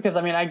interesting, too, because,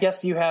 I mean, I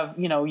guess you have,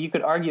 you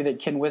could argue that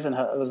Ken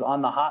Whisenhunt was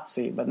on the hot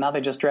seat, but now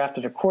they just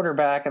drafted a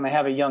quarterback and they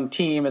have a young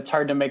team. It's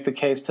hard to make the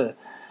case to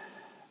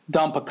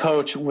dump a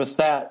coach with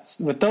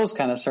those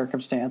kind of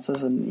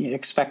circumstances and you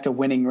expect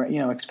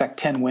expect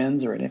 10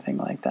 wins or anything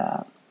like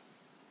that.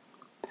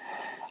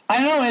 I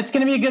don't know. It's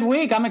going to be a good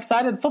week. I'm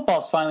excited.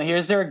 Football's finally here.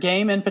 Is there a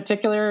game in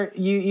particular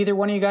either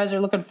one of you guys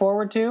are looking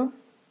forward to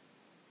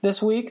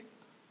this week?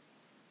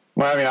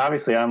 Well, I mean,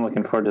 obviously, I'm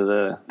looking forward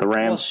to the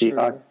Rams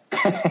Seahawks.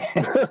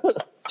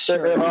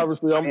 Sure. And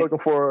obviously, I'm looking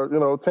for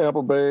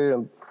Tampa Bay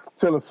and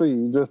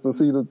Tennessee just to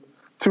see the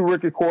two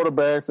rookie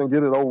quarterbacks and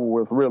get it over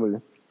with. Really,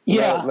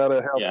 yeah. Now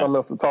they have something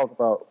else to talk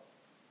about.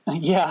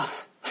 Yeah.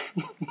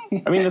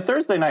 I mean, the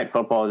Thursday night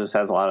football just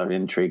has a lot of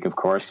intrigue, of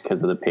course,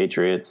 because of the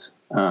Patriots.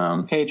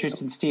 Patriots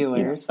and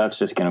Steelers. That's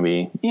just going to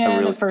be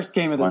the first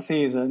game of the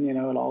season. It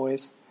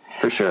always.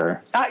 For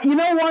sure.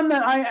 One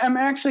that I am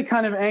actually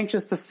kind of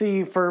anxious to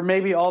see for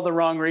maybe all the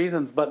wrong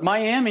reasons, but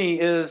Miami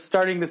is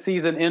starting the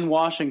season in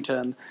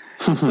Washington.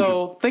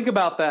 So think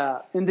about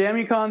that.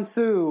 Ndamukong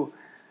Suh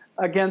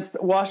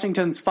against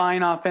Washington's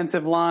fine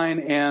offensive line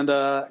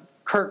and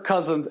Kirk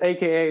Cousins,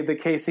 a.k.a. the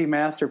KC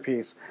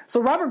masterpiece.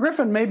 So Robert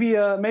Griffin may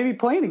be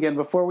playing again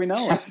before we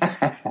know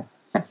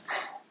it.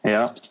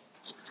 Yeah.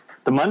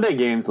 The Monday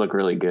games look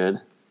really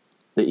good.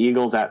 The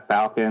Eagles at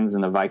Falcons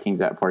and the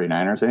Vikings at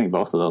 49ers. I think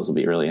both of those will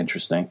be really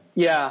interesting.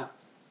 Yeah.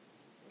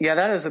 Yeah,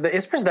 that is.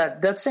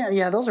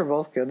 Those are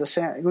both good.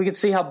 We can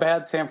see how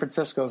bad San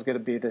Francisco is going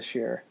to be this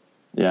year.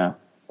 Yeah.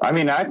 I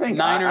mean, I think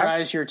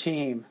Ninerize your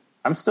team.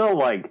 I'm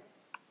still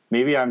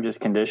maybe I'm just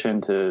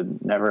conditioned to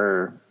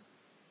never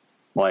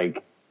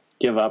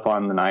give up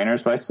on the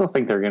Niners, but I still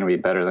think they're going to be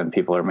better than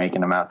people are making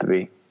them out to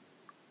be.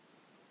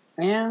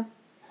 Yeah.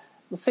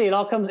 Let's see. I'm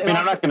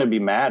not going to be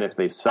mad if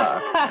they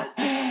suck.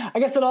 I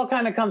guess it all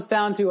kind of comes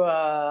down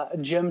to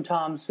Jim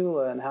Tom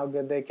Sula and how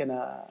good they can,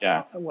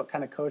 what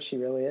kind of coach he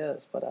really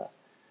is. But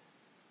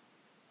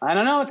I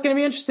don't know. It's going to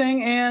be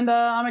interesting, and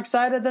I'm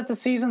excited that the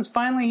season's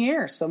finally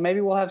here. So maybe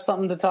we'll have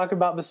something to talk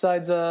about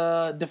besides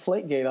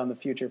Deflategate on the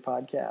future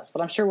podcast.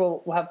 But I'm sure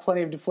we'll have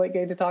plenty of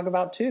Deflategate to talk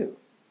about too.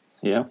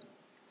 Yeah.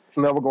 It's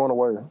never going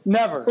away.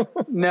 Never.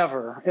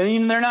 Never.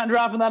 And they're not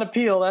dropping that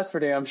appeal, that's for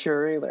damn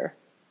sure either.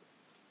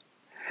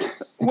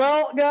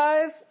 Well,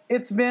 guys,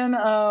 it's been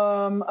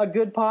a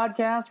good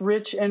podcast,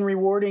 rich and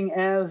rewarding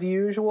as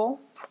usual.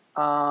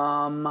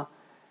 I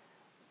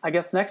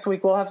guess next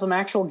week we'll have some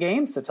actual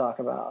games to talk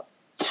about.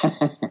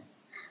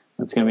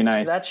 That's going to be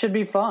nice. That should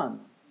be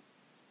fun.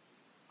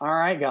 All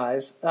right,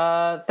 guys.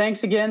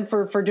 Thanks again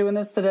for doing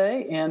this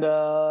today. And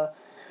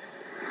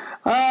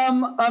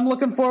I'm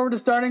looking forward to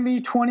starting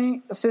the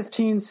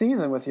 2015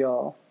 season with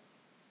y'all.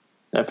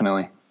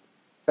 Definitely.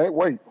 Can't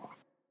wait.